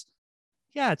pamphlets?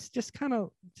 Yeah, it's just kind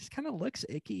of looks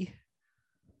icky.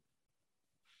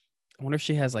 I wonder if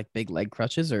she has like big leg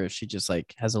crutches, or if she just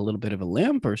like has a little bit of a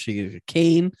limp, or she has a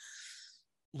cane.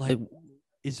 Like,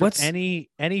 is there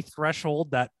any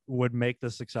threshold that would make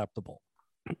this acceptable?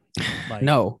 Like,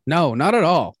 no, not at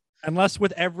all. Unless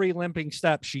with every limping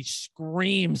step, she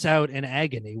screams out in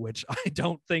agony, which I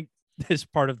don't think is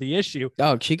part of the issue.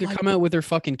 Oh, she could come out with her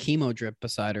fucking chemo drip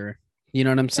beside her. You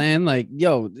know what I'm saying? Like,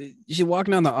 yo, she's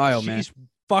walking down the aisle, man. She's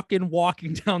fucking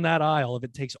walking down that aisle. If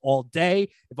it takes all day,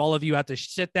 if all of you have to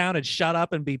sit down and shut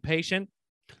up and be patient,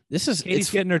 Katie's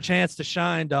getting her chance to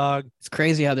shine, dog. It's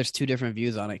crazy how there's two different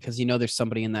views on it, because there's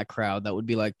somebody in that crowd that would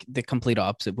be like the complete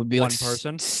opposite. Would be one like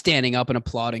person standing up and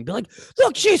applauding, be like,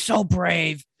 "Look, she's so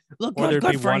brave. Look, or there'd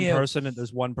good be for one you." person, and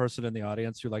there's one person in the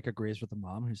audience who like agrees with the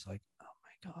mom, who's like, "Oh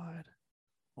my God,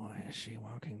 why is she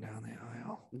walking down the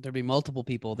aisle?" There'd be multiple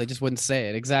people. They just wouldn't say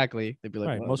it. Exactly. They'd be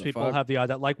like, right. Most people have the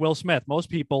that like Will Smith. Most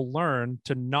people learn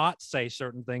to not say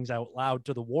certain things out loud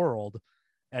to the world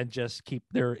and just keep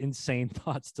their insane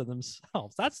thoughts to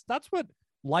themselves. That's what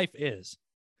life is.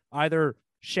 Either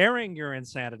sharing your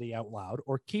insanity out loud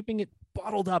or keeping it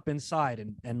bottled up inside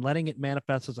and letting it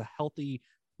manifest as a healthy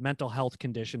mental health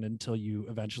condition until you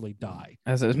eventually die.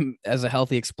 As a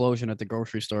healthy explosion at the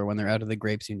grocery store when they're out of the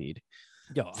grapes you need.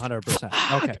 Yo,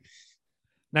 100%. Okay.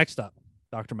 Next up,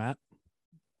 Dr. Matt.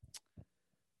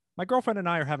 My girlfriend and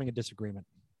I are having a disagreement.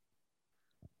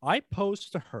 I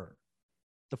posed to her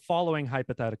the following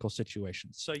hypothetical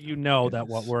situation. So you know that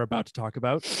what we're about to talk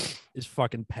about is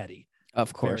fucking petty.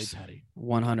 Of course. Very petty.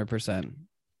 100%.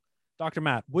 Dr.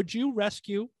 Matt, would you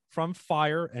rescue from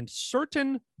fire and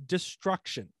certain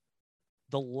destruction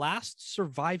the last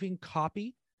surviving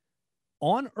copy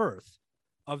on Earth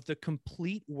of the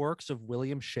complete works of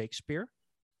William Shakespeare?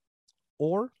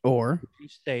 Or would you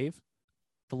save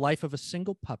the life of a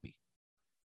single puppy?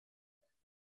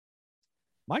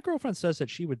 My girlfriend says that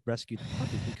she would rescue the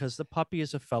puppy because the puppy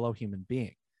is a fellow human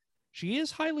being. She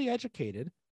is highly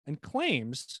educated and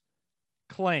claims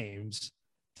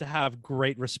to have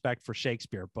great respect for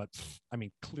Shakespeare, but I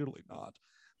mean, clearly not.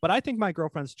 But I think my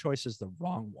girlfriend's choice is the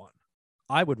wrong one.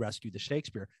 I would rescue the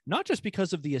Shakespeare, not just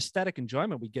because of the aesthetic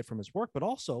enjoyment we get from his work, but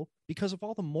also because of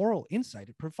all the moral insight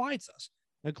it provides us,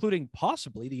 including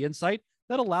possibly the insight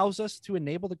that allows us to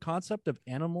enable the concept of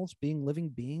animals being living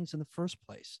beings in the first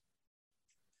place.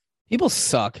 People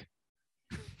suck.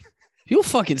 People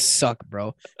fucking suck,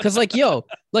 bro. Because like, yo,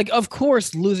 like, of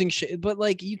course, losing shit, but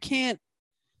like, you can't.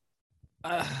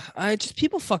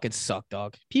 People fucking suck,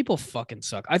 dog. People fucking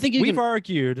suck. I think we've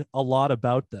argued a lot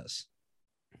about this,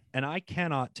 and I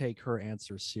cannot take her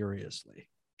answer seriously.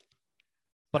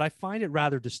 But I find it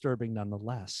rather disturbing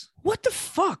nonetheless. What the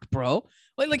fuck, bro?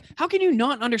 Like, how can you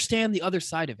not understand the other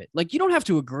side of it? Like, you don't have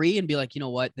to agree and be like, you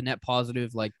know what, the net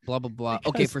positive, like, blah, blah, blah. Because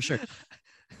okay, for sure.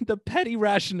 The petty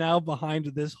rationale behind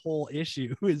this whole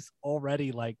issue is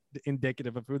already, like,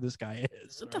 indicative of who this guy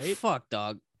is. What the fuck,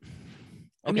 dog?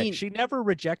 I mean, she never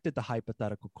rejected the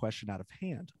hypothetical question out of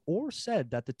hand or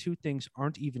said that the two things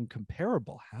aren't even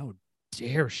comparable. How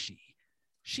dare she?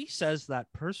 She says that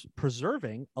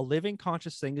preserving a living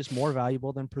conscious thing is more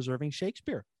valuable than preserving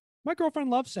Shakespeare. My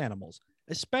girlfriend loves animals,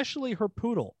 especially her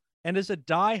poodle, and is a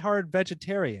die-hard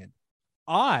vegetarian.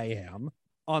 I am,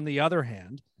 on the other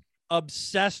hand,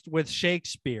 obsessed with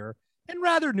Shakespeare and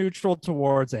rather neutral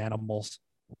towards animals.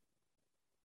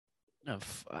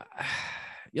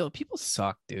 Yo, people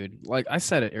suck, dude. Like I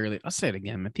said it earlier, I'll say it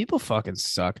again, man. People fucking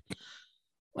suck.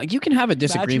 Like, you can have a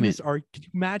disagreement. Can you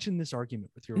imagine this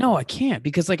argument with your No, I can't,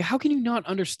 because like, how can you not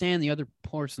understand the other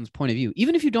person's point of view,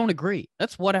 even if you don't agree?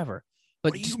 That's whatever.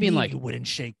 But just being like, you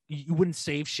wouldn't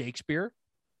save Shakespeare?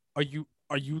 Are you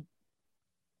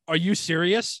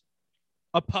serious?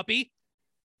 A puppy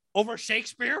over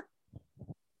Shakespeare?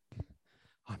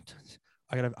 I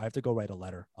have to go write a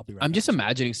letter. I'll be right back. I'm just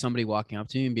imagining somebody walking up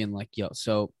to me and being like, yo,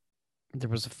 so there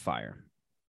was a fire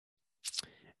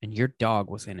and your dog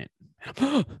was in it.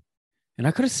 And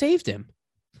I could have saved him.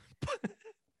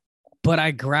 But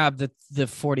I grabbed the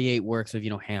 48 works of,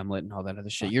 Hamlet and all that other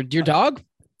shit. Your dog?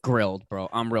 Grilled, bro.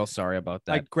 I'm real sorry about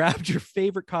that. I grabbed your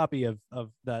favorite copy of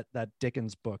that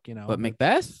Dickens book, But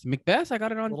Macbeth, I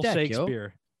got it on deck,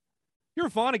 Shakespeare. You're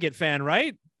a Vonnegut fan,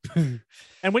 right?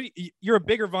 And when you're a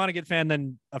bigger Vonnegut fan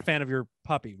than a fan of your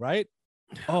puppy, right?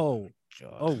 Oh,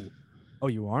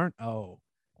 you aren't? Oh,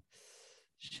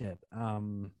 shit.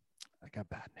 I got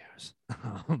bad news.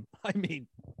 I mean,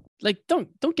 like, don't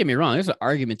get me wrong. There's an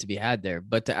argument to be had there,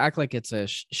 but to act like it's a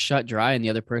shut dry and the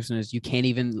other person is, you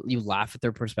laugh at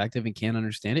their perspective and can't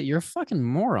understand it. You're a fucking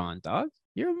moron, dog.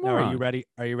 You're a moron. Now,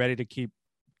 are you ready to keep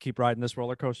riding this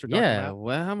roller coaster? Yeah.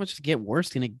 Well, how much worse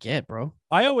can it get, bro?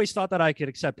 I always thought that I could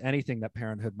accept anything that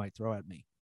parenthood might throw at me.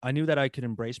 I knew that I could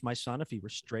embrace my son if he were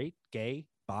straight, gay,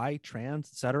 bi, trans,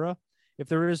 etc. If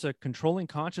there is a controlling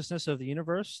consciousness of the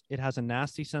universe, it has a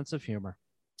nasty sense of humor.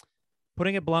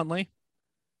 Putting it bluntly,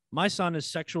 my son is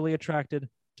sexually attracted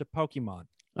to Pokemon.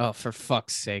 Oh, for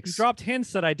fuck's sake. He dropped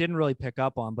hints that I didn't really pick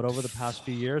up on, but over the past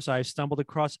few years, I stumbled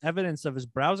across evidence of his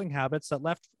browsing habits that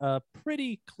left a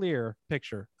pretty clear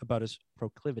picture about his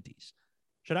proclivities.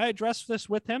 Should I address this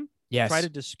with him? Yes. Try to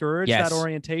discourage that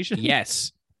orientation?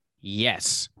 Yes.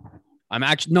 I'm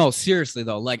actually, no, seriously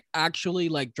though, like actually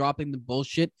like dropping the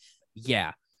bullshit.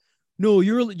 Yeah. No,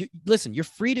 listen, you're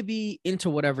free to be into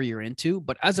whatever you're into,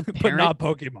 but as a parent, but not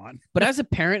Pokemon. But as a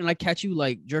parent, and I catch you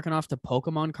like jerking off to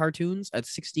Pokemon cartoons at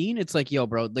 16, it's like, yo,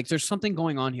 bro, like there's something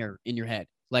going on here in your head.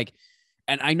 Like,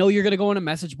 and I know you're going to go on a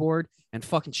message board and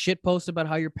fucking shit post about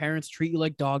how your parents treat you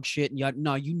like dog shit. And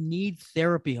no, you need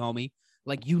therapy, homie.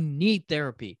 Like, you need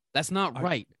therapy. That's not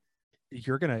right.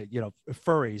 You're going to,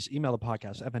 furries, email the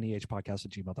podcast,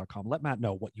 fnehpodcast@gmail.com. Let Matt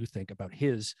know what you think about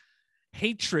his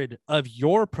hatred of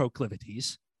your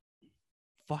proclivities.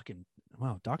 Fucking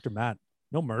wow, Dr. Matt,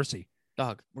 no mercy.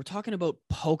 Dog, we're talking about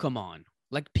Pokemon,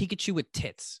 like Pikachu with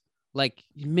tits, like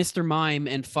Mr. Mime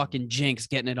and fucking Jinx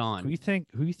getting it on. Who you think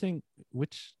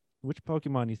which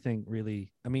Pokemon you think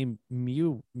really? I mean,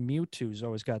 Mewtwo's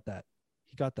always got that.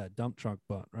 He got that dump truck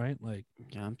butt, right? Like,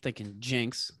 yeah, I'm thinking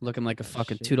Jinx looking like a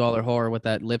fucking $2 whore with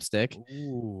that lipstick.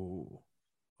 Ooh.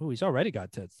 Oh, he's already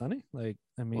got tits, doesn't he? Like,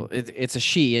 I mean, well, it's a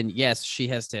she, and yes, she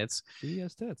has tits. She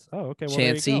has tits. Oh, okay. Well,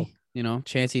 Chansey,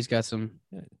 Chansey's got some.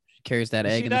 Yeah. She carries that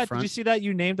egg in the front. Did you see that?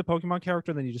 You named the Pokemon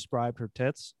character, and then you described her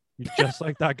tits. You're just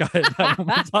like that guy, that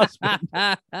woman's husband.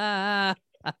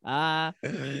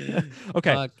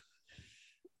 Okay. Fuck.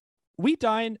 We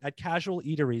dine at casual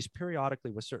eateries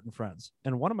periodically with certain friends,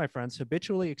 and one of my friends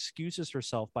habitually excuses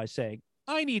herself by saying,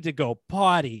 "I need to go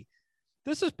potty."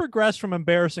 This has progressed from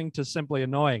embarrassing to simply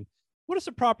annoying. What is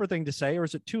the proper thing to say, or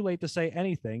is it too late to say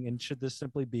anything, and should this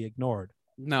simply be ignored?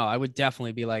 No, I would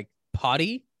definitely be like,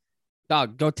 potty?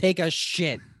 Dog, go take a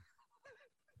shit.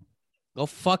 Go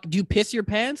fuck. Do you piss your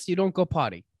pants? You don't go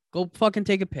potty. Go fucking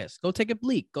take a piss. Go take a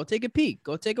bleak. Go take a peek.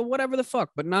 Go take a whatever the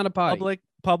fuck, but not a potty.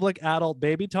 Public adult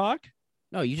baby talk?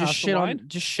 No, you just shit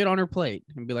on her plate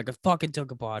and be like, I fucking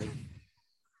took a potty.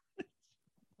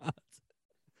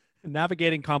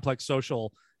 Navigating complex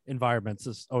social environments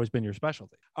has always been your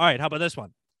specialty. All right, how about this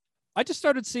one? I just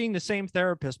started seeing the same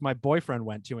therapist my boyfriend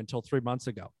went to until 3 months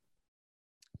ago.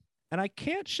 And I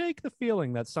can't shake the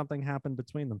feeling that something happened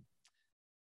between them.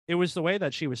 It was the way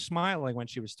that she was smiling when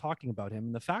she was talking about him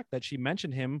and the fact that she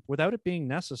mentioned him without it being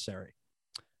necessary.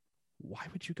 Why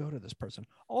would you go to this person?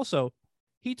 Also,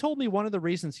 he told me one of the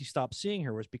reasons he stopped seeing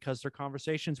her was because their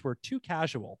conversations were too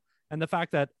casual and the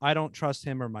fact that I don't trust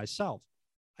him or myself.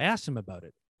 I asked him about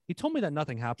it. He told me that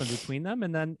nothing happened between them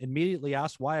and then immediately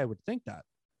asked why I would think that.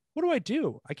 What do I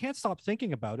do? I can't stop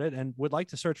thinking about it and would like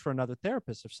to search for another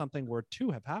therapist if something were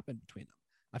to have happened between them.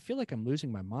 I feel like I'm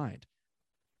losing my mind.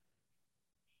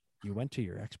 You went to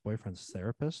your ex-boyfriend's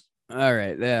therapist? All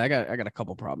right. Yeah, I got a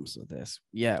couple problems with this.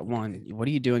 Yeah, one, what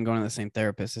are you doing going to the same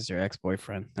therapist as your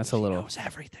ex-boyfriend? That's a little. She knows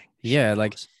everything. Yeah,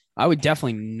 like I would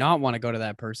definitely not want to go to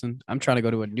that person. I'm trying to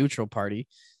go to a neutral party,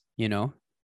 you know.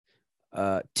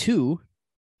 Two,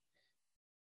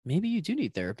 maybe you do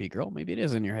need therapy, girl. Maybe it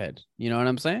is in your head. You know what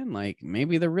I'm saying? Like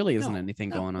maybe there really isn't anything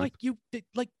going on.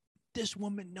 Like this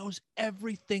woman knows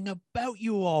everything about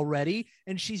you already,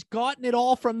 and she's gotten it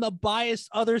all from the biased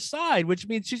other side, which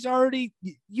means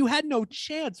you had no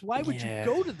chance. Why would you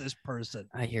go to this person?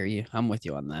 I hear you. I'm with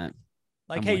you on that.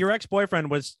 Like, hey, your ex-boyfriend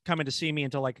was coming to see me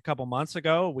until like a couple months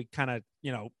ago. We kind of,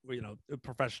 a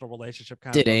professional relationship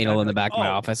kind of did anal in the back of my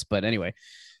office. But anyway,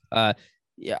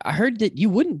 yeah, I heard that you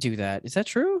wouldn't do that. Is that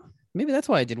true? Maybe that's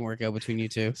why it didn't work out between you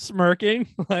two. Smirking,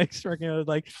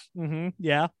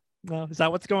 yeah. No, is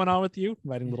that what's going on with you?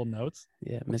 Writing little notes.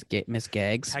 Yeah, Miss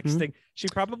Gags. Texting. Mm-hmm. She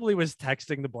probably was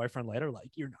texting the boyfriend later, like,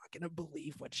 "You're not gonna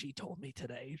believe what she told me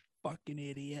today, fucking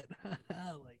idiot."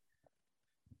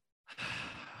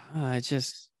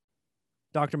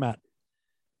 Dr. Matt,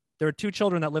 there are 2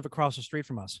 children that live across the street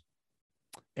from us,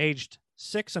 aged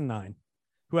 6 and 9,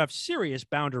 who have serious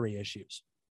boundary issues.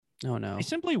 Oh no! They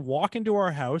simply walk into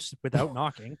our house without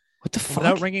knocking. What the fuck?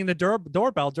 Without ringing the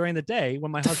doorbell during the day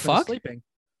when my husband is sleeping.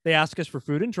 They ask us for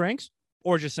food and drinks,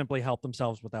 or just simply help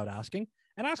themselves without asking,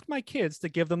 and ask my kids to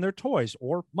give them their toys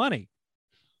or money.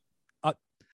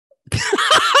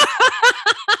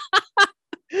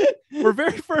 We're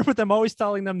very firm with them, always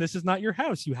telling them this is not your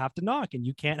house. You have to knock, and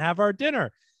you can't have our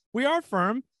dinner. We are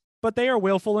firm, but they are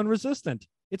willful and resistant.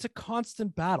 It's a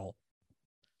constant battle.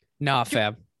 Nah,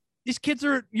 fam. These kids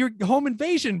are your home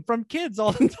invasion from kids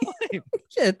all the time.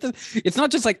 It's not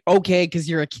just like, okay, because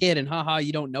you're a kid and haha,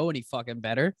 you don't know any fucking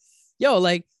better. Yo,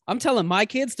 like I'm telling my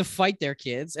kids to fight their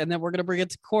kids, and then we're gonna bring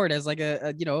it to court as like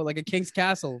a King's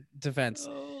Castle defense.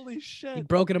 Holy shit! He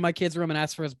broke into my kid's room and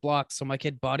asked for his blocks, so my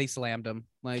kid body slammed him.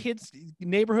 Like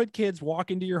neighborhood kids walk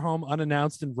into your home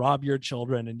unannounced and rob your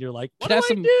children, and you're like, what do I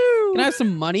do? Can I have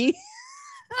some money?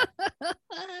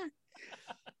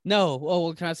 No. Oh,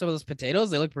 well, can I have some of those potatoes?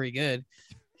 They look pretty good.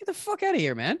 Get the fuck out of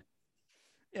here, man.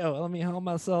 Yo, let me help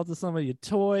myself to some of your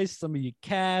toys, some of your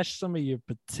cash, some of your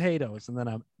potatoes, and then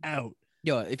I'm out.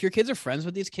 Yo, if your kids are friends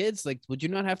with these kids, like, would you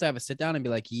not have to have a sit down and be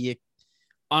like, yeah,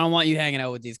 I don't want you hanging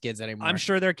out with these kids anymore? I'm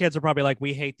sure their kids are probably like,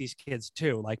 we hate these kids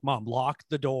too. Like, Mom, lock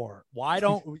the door. Why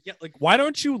don't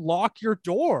you lock your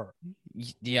door?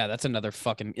 Yeah, that's another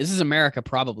fucking. This is America,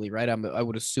 probably, right? I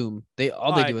would assume they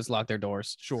do is lock their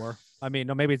doors. Sure. I mean,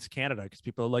 no, maybe it's Canada because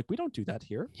people are like, we don't do that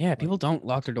here. Yeah, people don't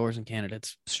lock their doors in Canada.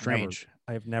 It's strange.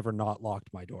 I have never not locked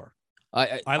my door.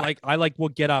 I will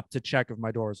get up to check if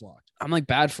my door is locked. I'm like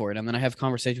bad for it, and then I have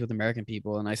conversations with American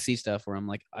people, and I see stuff where I'm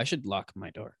like, I should lock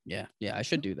my door. Yeah, I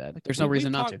should do that. There's no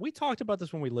reason not to. We talked about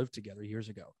this when we lived together years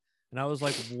ago, and I was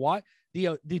like, what?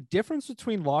 The difference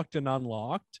between locked and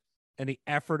unlocked, and the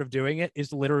effort of doing it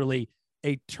is literally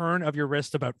a turn of your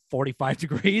wrist about 45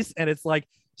 degrees, and it's like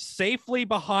safely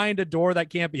behind a door that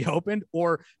can't be opened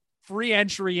or free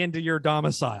entry into your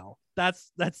domicile.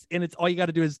 That's and it's all you got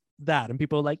to do is that, and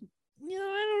people are like, I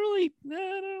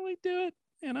don't really do it.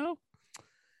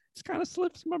 It kind of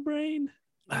slips my brain.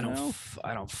 I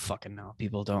don't fucking know.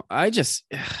 People don't.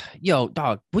 Yo,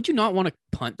 dog, would you not want to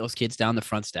punt those kids down the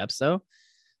front steps though?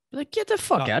 Be like, get the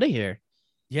fuck out of here.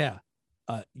 Yeah.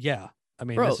 Yeah. I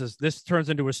mean, bro, this turns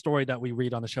into a story that we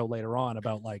read on the show later on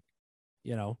about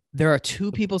there are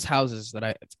 2 people's houses that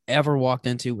I've ever walked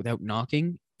into without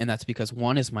knocking. And that's because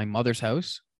one is my mother's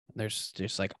house. There's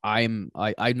just like, I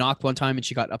knocked one time and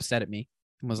she got upset at me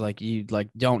and was like, you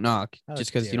don't knock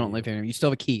just because you don't live here. You still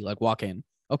have a key, walk in.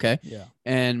 Okay. Yeah.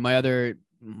 And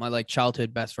my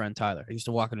childhood best friend, Tyler, I used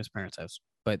to walk into his parents' house,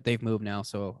 but they've moved now.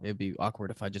 So it'd be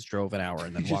awkward if I just drove an hour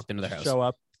and then walked into their house. Show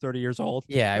up 30 years old.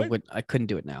 Yeah, I couldn't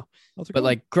do it now.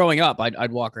 But growing up,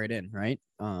 I'd walk right in. Right.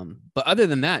 But other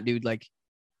than that, dude,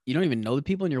 you don't even know the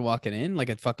people and you're walking in like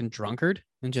a fucking drunkard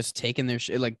and just taking their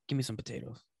shit. Like, give me some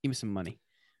potatoes, give me some money.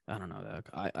 I don't know,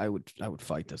 Doug. I would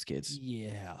fight those kids.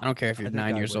 Yeah. I don't care if you're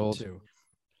 9 years old. Too.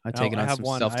 I'd take it on some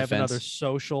self-defense. I have another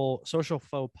social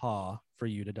faux pas for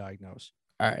you to diagnose.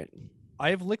 All right. I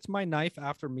have licked my knife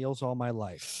after meals all my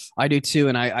life. I do too,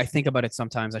 and I think about it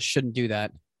sometimes. I shouldn't do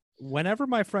that. Whenever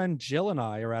my friend Jill and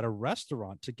I are at a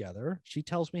restaurant together, she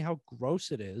tells me how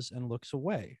gross it is and looks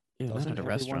away. Doesn't everyone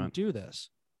restaurant do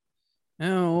this?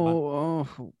 No,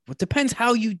 it depends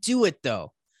how you do it,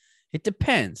 though. It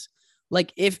depends.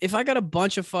 Like if I got a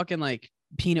bunch of fucking like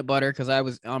peanut butter because I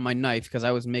was on my knife because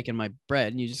I was making my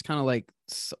bread, and you just kind of like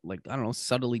I don't know,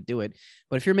 subtly do it.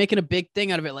 But if you're making a big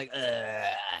thing out of it, like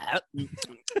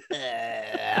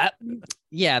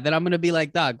yeah, then I'm gonna be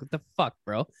like, dog, what the fuck,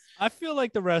 bro? I feel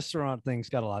like the restaurant thing's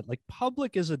got a lot. Like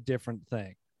public is a different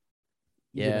thing.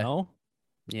 Yeah. You know?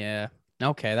 Yeah.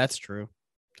 Okay, that's true.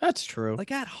 That's true.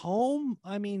 Like at home,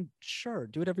 I mean, sure,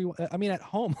 do whatever you want. I mean, at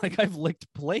home, like I've licked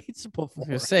plates before. I was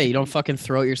gonna say, you don't fucking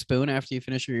throw out your spoon after you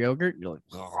finish your yogurt. You're like,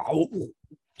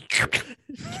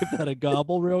 give that a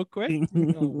gobble real quick.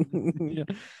 Yeah.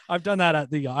 I've done that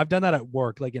at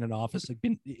work, like in an office, like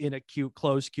been in a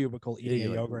closed cubicle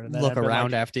eating a yogurt, and then look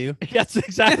around after you. That's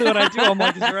exactly what I do. I'm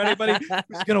like, is there anybody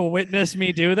who's gonna witness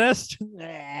me do this?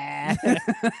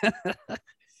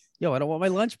 Yo, I don't want my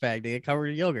lunch bag to get covered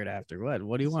in yogurt after.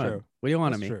 What do you want? True. What do you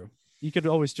want That's of me? True. You could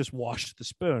always just wash the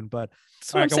spoon, but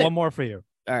That's all right, I got one more for you.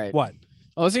 All right. What?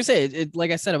 I was gonna say, it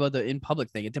like I said about the in public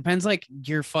thing, it depends like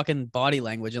your fucking body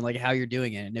language and like how you're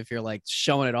doing it, and if you're like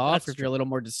showing it off, or if you're a little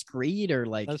more discreet, or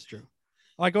like. That's true.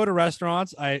 I go to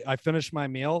restaurants, I finish my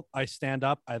meal, I stand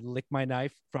up, I lick my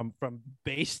knife from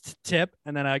base to tip,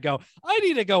 and then I go, I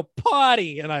need to go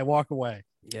potty, and I walk away.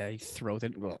 Yeah, you throw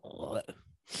it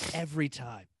every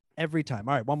time. Every time.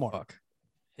 All right, one more. Fuck.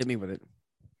 Hit me with it.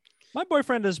 My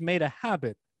boyfriend has made a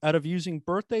habit out of using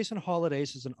birthdays and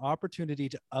holidays as an opportunity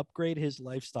to upgrade his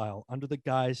lifestyle under the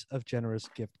guise of generous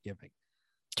gift giving.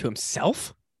 To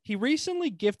himself? He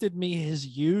recently gifted me his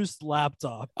used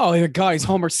laptop. Oh, your guy's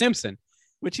Homer Simpson.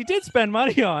 Which he did spend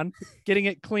money on getting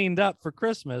it cleaned up for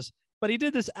Christmas, but he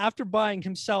did this after buying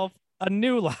himself a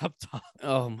new laptop.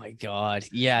 Oh my God.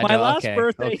 Yeah. My last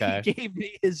birthday, he gave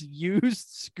me his used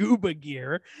scuba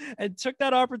gear and took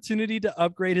that opportunity to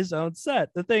upgrade his own set.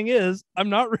 The thing is, I'm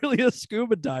not really a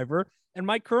scuba diver, and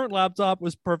my current laptop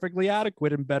was perfectly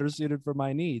adequate and better suited for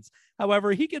my needs.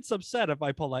 However, he gets upset if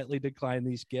I politely decline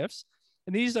these gifts,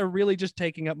 and these are really just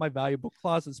taking up my valuable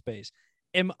closet space.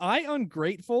 Am I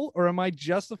ungrateful, or am I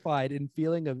justified in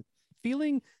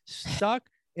feeling stuck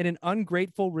in an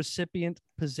ungrateful recipient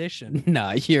position?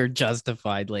 Nah, you're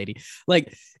justified, lady.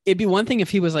 Like, it'd be one thing if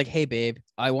he was like, hey, babe,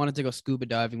 I wanted to go scuba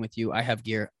diving with you. I have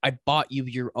gear. I bought you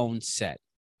your own set.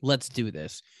 Let's do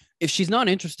this. If she's not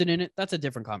interested in it, that's a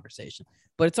different conversation.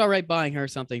 But it's all right buying her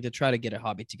something to try to get a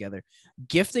hobby together.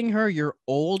 Gifting her your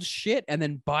old shit and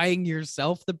then buying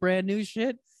yourself the brand new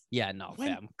shit? Yeah, no,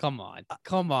 fam. Come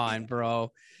on,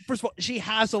 bro. First of all, she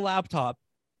has a laptop.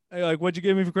 Like, what'd you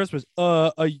give me for Christmas?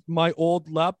 My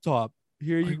old laptop.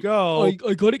 Here you go.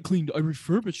 I got it cleaned. I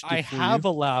refurbished it. I have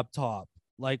a laptop.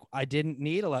 Like, I didn't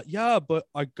need a laptop. Yeah, but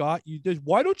I got you this.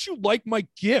 Why don't you like my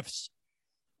gifts?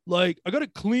 Like, I got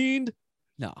it cleaned.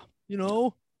 No. You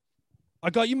know, I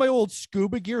got you my old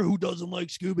scuba gear. Who doesn't like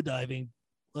scuba diving?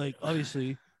 Like,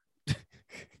 obviously.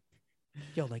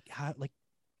 Yo, like, how, like,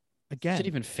 again. Should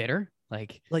even fit her?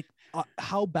 Like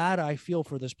how bad I feel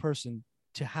for this person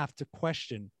to have to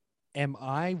question, am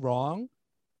I wrong?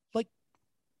 Like,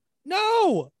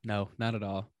 no, not at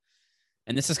all.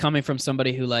 And this is coming from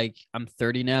somebody who, like, I'm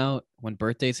 30 now. When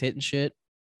birthdays hit and shit,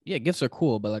 yeah, gifts are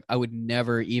cool, but like, I would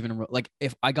never even like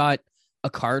if I got a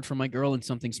card from my girl and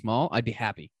something small, I'd be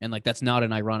happy. And like, that's not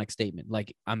an ironic statement.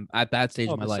 Like, I'm at that stage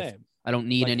of my life. Same. I don't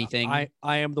need anything. I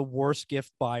am the worst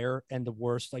gift buyer and the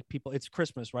worst, like, people. It's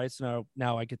Christmas, right? So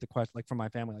now I get the question, like, from my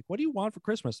family, like, what do you want for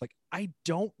Christmas? Like, I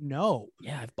don't know.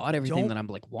 Yeah, I've bought everything that I'm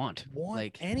like want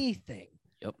like anything.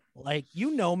 Yep. Like,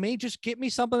 you know me, just get me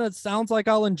something that sounds like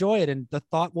I'll enjoy it, and the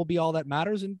thought will be all that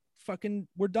matters, and fucking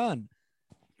we're done.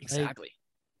 Exactly.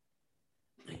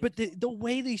 Like, but the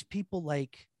way these people,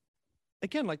 like,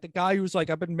 again, like the guy who's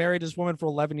like, I've been married to this woman for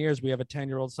 11 years. We have a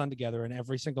 10-year-old son together. And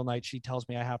every single night she tells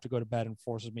me I have to go to bed and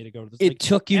forces me to go to this. It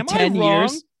took you 10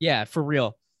 years. Yeah, for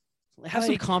real. Have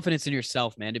some confidence in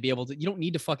yourself, man, to be able to, you don't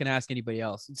need to fucking ask anybody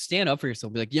else. Stand up for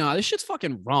yourself. Be like, this shit's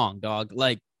fucking wrong, dog.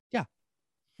 Like,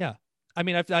 yeah. I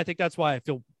mean, I think that's why I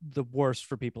feel the worst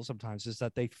for people sometimes is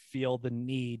that they feel the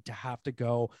need to have to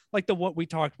go, like what we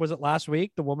talked, was it last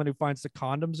week? The woman who finds the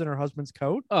condoms in her husband's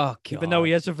coat. Oh, God. Even though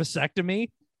he has a vasectomy.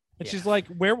 And she's like,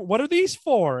 what are these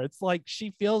for? It's like,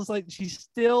 she feels like she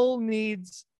still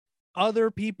needs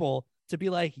other people to be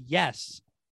like, yes,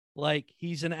 like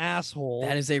he's an asshole.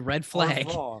 That is a red flag.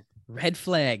 Red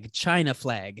flag, China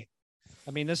flag.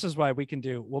 I mean, this is why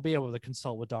we'll be able to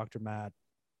consult with Dr. Matt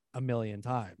a million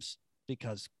times,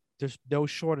 because there's no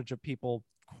shortage of people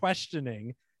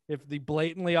questioning if the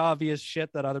blatantly obvious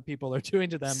shit that other people are doing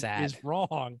to them is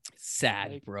wrong.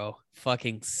 Sad, bro.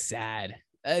 Fucking sad.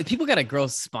 People got to grow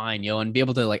spine, yo, and be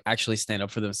able to like actually stand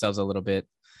up for themselves a little bit.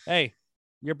 Hey,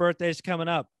 your birthday's coming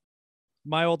up.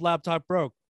 My old laptop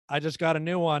broke. I just got a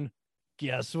new one.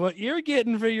 Guess what you're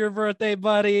getting for your birthday,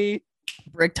 buddy?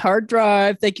 Bricked hard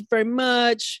drive. Thank you very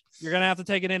much. You're going to have to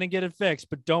take it in and get it fixed,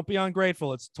 but don't be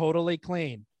ungrateful. It's totally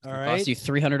clean. All right. Cost you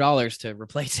 $300 to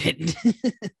replace it.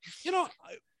 You know,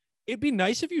 it'd be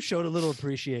nice if you showed a little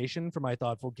appreciation for my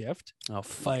thoughtful gift. Oh,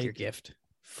 fuck your gift.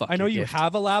 I know you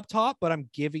have a laptop, but I'm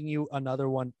giving you another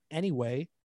one anyway.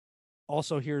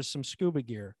 Also, here's some scuba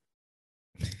gear.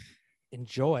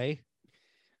 Enjoy.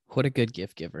 What a good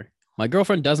gift giver. My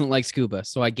girlfriend doesn't like scuba,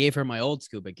 so I gave her my old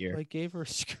scuba gear. I gave her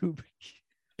scuba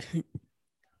gear.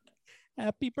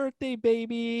 Happy birthday,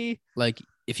 baby. Like,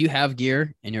 if you have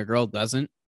gear and your girl doesn't,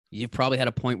 you've probably had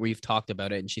a point where you've talked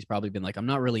about it and she's probably been like, I'm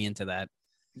not really into that.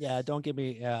 Yeah, don't give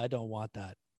me. Yeah, I don't want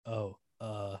that. Oh,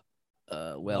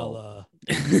 well,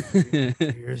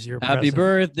 here's your happy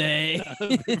birthday.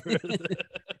 Happy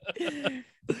birthday.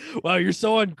 Wow, you're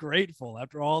so ungrateful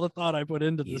after all the thought I put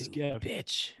into this gift.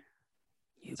 Bitch.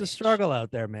 It's a struggle out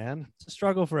there, man. It's a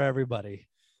struggle for everybody.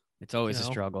 It's always a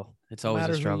struggle. It's always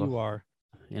a struggle. Who you are.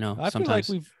 You know, I feel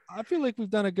like we've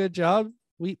done a good job.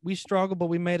 We struggled, but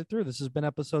we made it through. This has been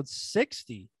episode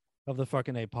 60 of the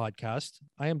Fucking A podcast.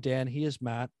 I am Dan. He is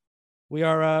Matt. We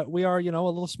are, a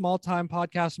little small time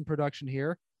podcast and production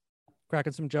here,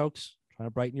 cracking some jokes, trying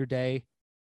to brighten your day,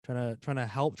 trying to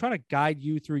help, trying to guide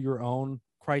you through your own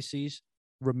crises.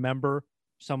 Remember,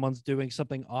 someone's doing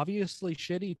something obviously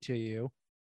shitty to you.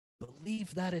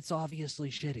 Believe that it's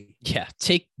obviously shitty. Yeah.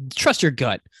 Trust your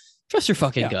gut. Trust your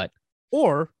fucking gut.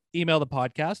 Or email the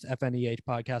podcast,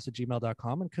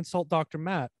 fnehpodcast@gmail.com, and consult Dr.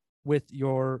 Matt with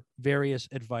your various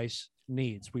advice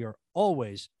needs. We are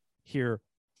always here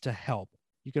to help.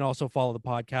 You can also follow the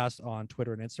podcast on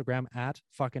Twitter and Instagram at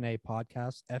fucking A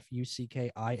podcast,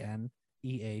 FUCKINEH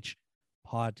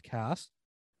podcast.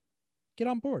 Get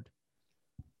on board.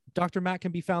 Dr. Matt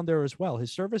can be found there as well.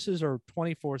 His services are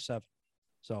 24/7.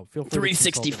 So feel free.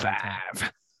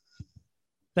 365.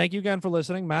 Thank you again for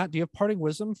listening. Matt, do you have parting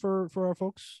wisdom for our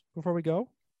folks before we go?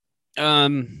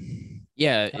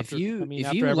 Yeah, after you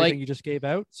everything like you just gave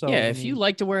out. So yeah, if you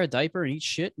like to wear a diaper and eat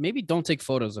shit, maybe don't take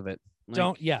photos of it.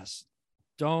 Don't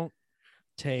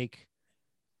take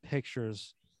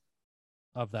pictures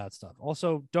of that stuff.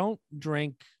 Also, don't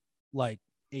drink like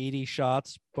 80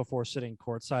 shots before sitting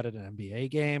courtside at an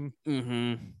NBA game.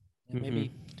 And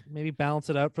maybe balance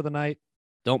it out for the night.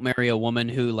 Don't marry a woman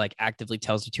who like actively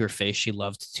tells you to her face she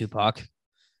loved Tupac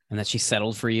and that she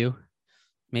settled for you.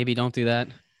 Maybe don't do that.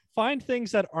 Find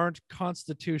things that aren't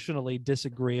constitutionally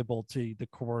disagreeable to the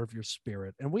core of your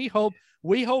spirit. And we hope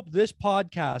this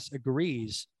podcast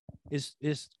agrees is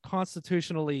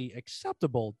constitutionally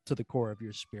acceptable to the core of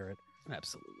your spirit.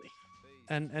 Absolutely.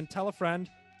 And tell a friend,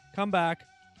 come back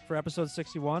for episode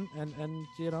 61 and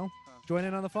join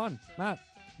in on the fun. Matt,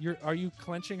 are you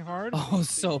clenching hard? Oh,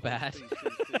 so bad.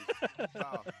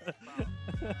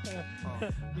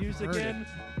 Music in,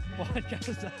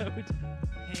 podcast out,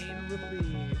 pain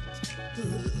relieved.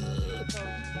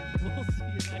 We'll see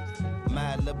you next time.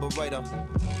 Mad liberator,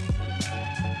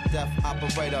 death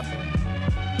operator,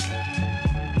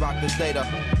 rock the data,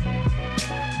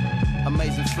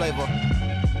 amazing flavor.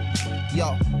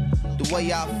 Yo, the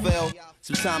way I feel.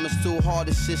 Sometimes it's too hard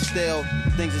to sit still.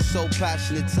 Things are so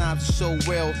passionate, times are so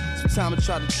real. Sometimes I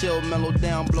try to chill, mellow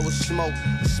down, blow a smoke.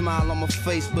 A smile on my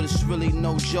face, but it's really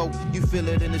no joke. You feel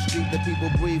it in the street that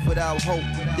people breathe without hope.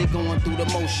 They going through the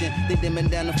motion, they dimming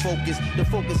down the focus. The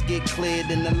focus get cleared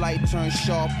and the light turns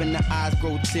sharp and the eyes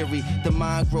grow teary. The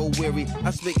mind grow weary. I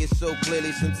speak it so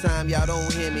clearly, sometimes y'all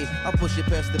don't hear me. I push it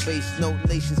past the bass, no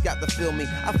nations got to feel me.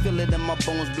 I feel it in my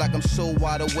bones, black, I'm so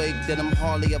wide awake that I'm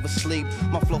hardly ever sleep.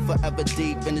 My flow forever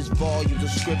deep in its volumes of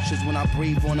scriptures when I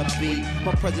breathe on a beat.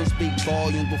 My presence speak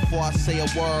volumes before I say a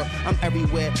word. I'm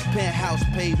everywhere, penthouse,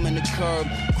 pavement, the curb.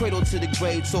 Cradle to the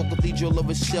grave, so cathedral of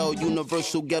a shell.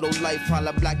 Universal ghetto life,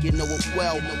 holla black, you know it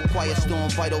well. Quiet storm,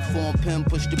 vital form, pen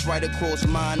push the bright across.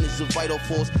 Mind is a vital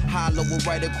force, hollow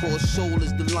right across. Soul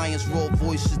is the lion's roar,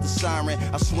 voice is the siren.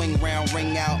 I swing round,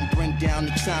 ring out, and bring down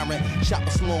the tyrant. Chop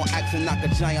a small axe and knock a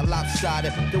giant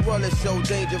lopsided. The world is so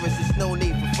dangerous, there's no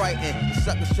need for frightened. The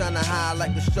suckers trying to hide high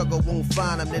like the struggle won't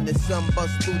find them. Then the sun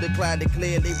busts through the cloud to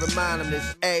clearly remind them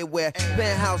this everywhere.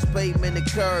 Penthouse, pavement, and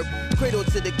curb. Cradle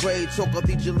to the grave, talk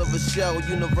cathedral of a shell.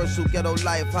 Universal ghetto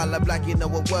life, holla black, you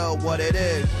know it well what it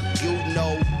is. You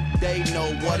know, they know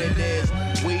what it is.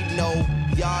 We know,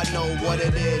 y'all know what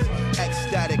it is.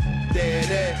 Ecstatic, there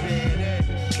it is.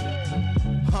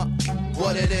 Huh,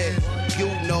 what it is. You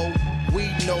know, we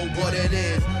know what it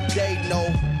is. They know,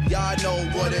 y'all know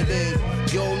what it is.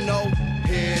 You know,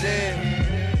 here it is.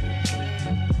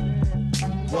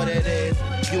 What it is.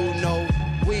 You know,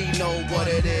 we know what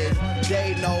it is.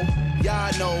 They know,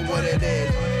 y'all know what it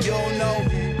is. You know,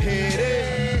 here it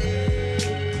is.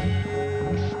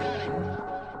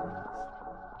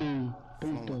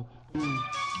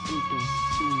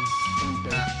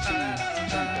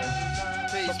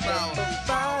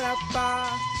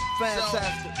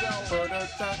 Fantastic.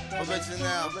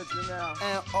 Original.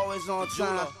 And always on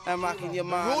time. And rocking your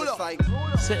mind. It's like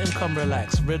sit and come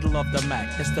relax. Riddle of the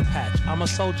Mac. It's the patch. I'm a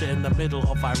soldier in the middle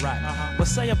of Iraq. What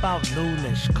say about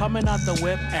noonish? Coming out the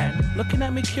whip and looking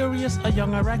at me curious, a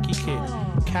young Iraqi kid.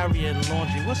 Carrying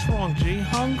laundry. What's wrong, G?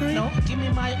 Hungry? No, give me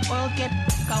my oil, get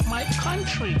out my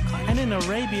country. And in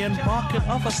Arabian, barking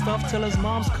other stuff till his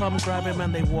moms come grab him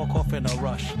and they walk off in a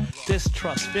rush.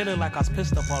 Distrust, feeling like I was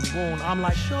pissed off on wound. I'm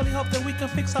like, surely hope that we can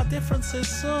fix our differences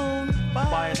soon.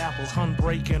 Buying apples, hun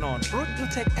breaking on. Brute, you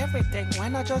take everything. Why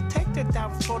not just take the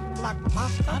damn foot like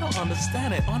master? I don't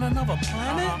understand it. On another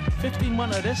planet? 15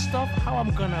 months of this stuff, how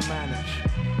I'm gonna manage?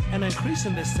 And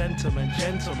increasing this sentiment,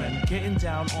 gentlemen, getting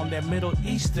down on their Middle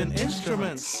Eastern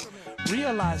instruments.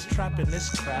 Realized trapping this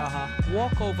crowd.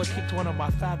 Walk over, kicked one of my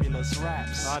fabulous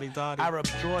raps. Arab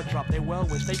jaw drop, they well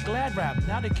wish, they glad rap.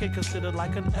 Now the kid considered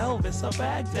like an Elvis of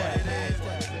Baghdad.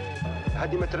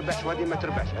 هذه ما تربحش وهذه ما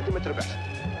تربحش، هذه ما تربحش.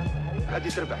 هذه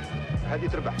تربح، هذه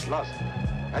تربح، لازم.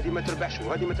 هذه ما تربحش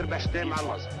وهذه ما تربحش دايما على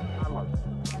لازم.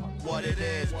 what it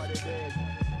is.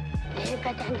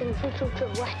 قاعد عندهم فلوس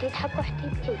وشوف واحد يضحك واحد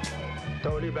يبكي.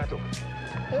 تو اللي بعتوك.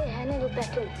 إيه أنا اللي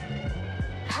بعتوني.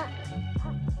 ها.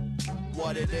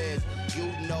 What it is, you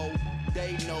know,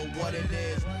 they know what it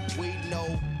is. We know,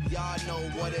 y'all know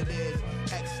what it is.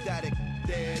 Ecstatic,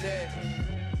 there it is.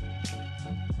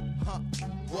 Huh,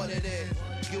 what it is,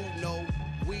 you know,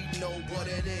 we know what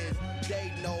it is.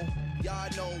 They know, y'all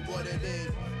know what it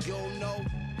is. You know,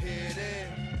 here it is.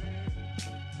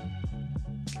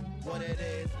 What it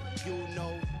is, you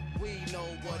know, we know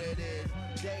what it is.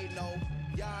 They know,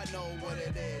 y'all know what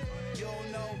it is. You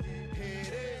know, here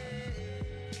it is.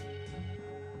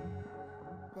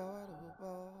 Ba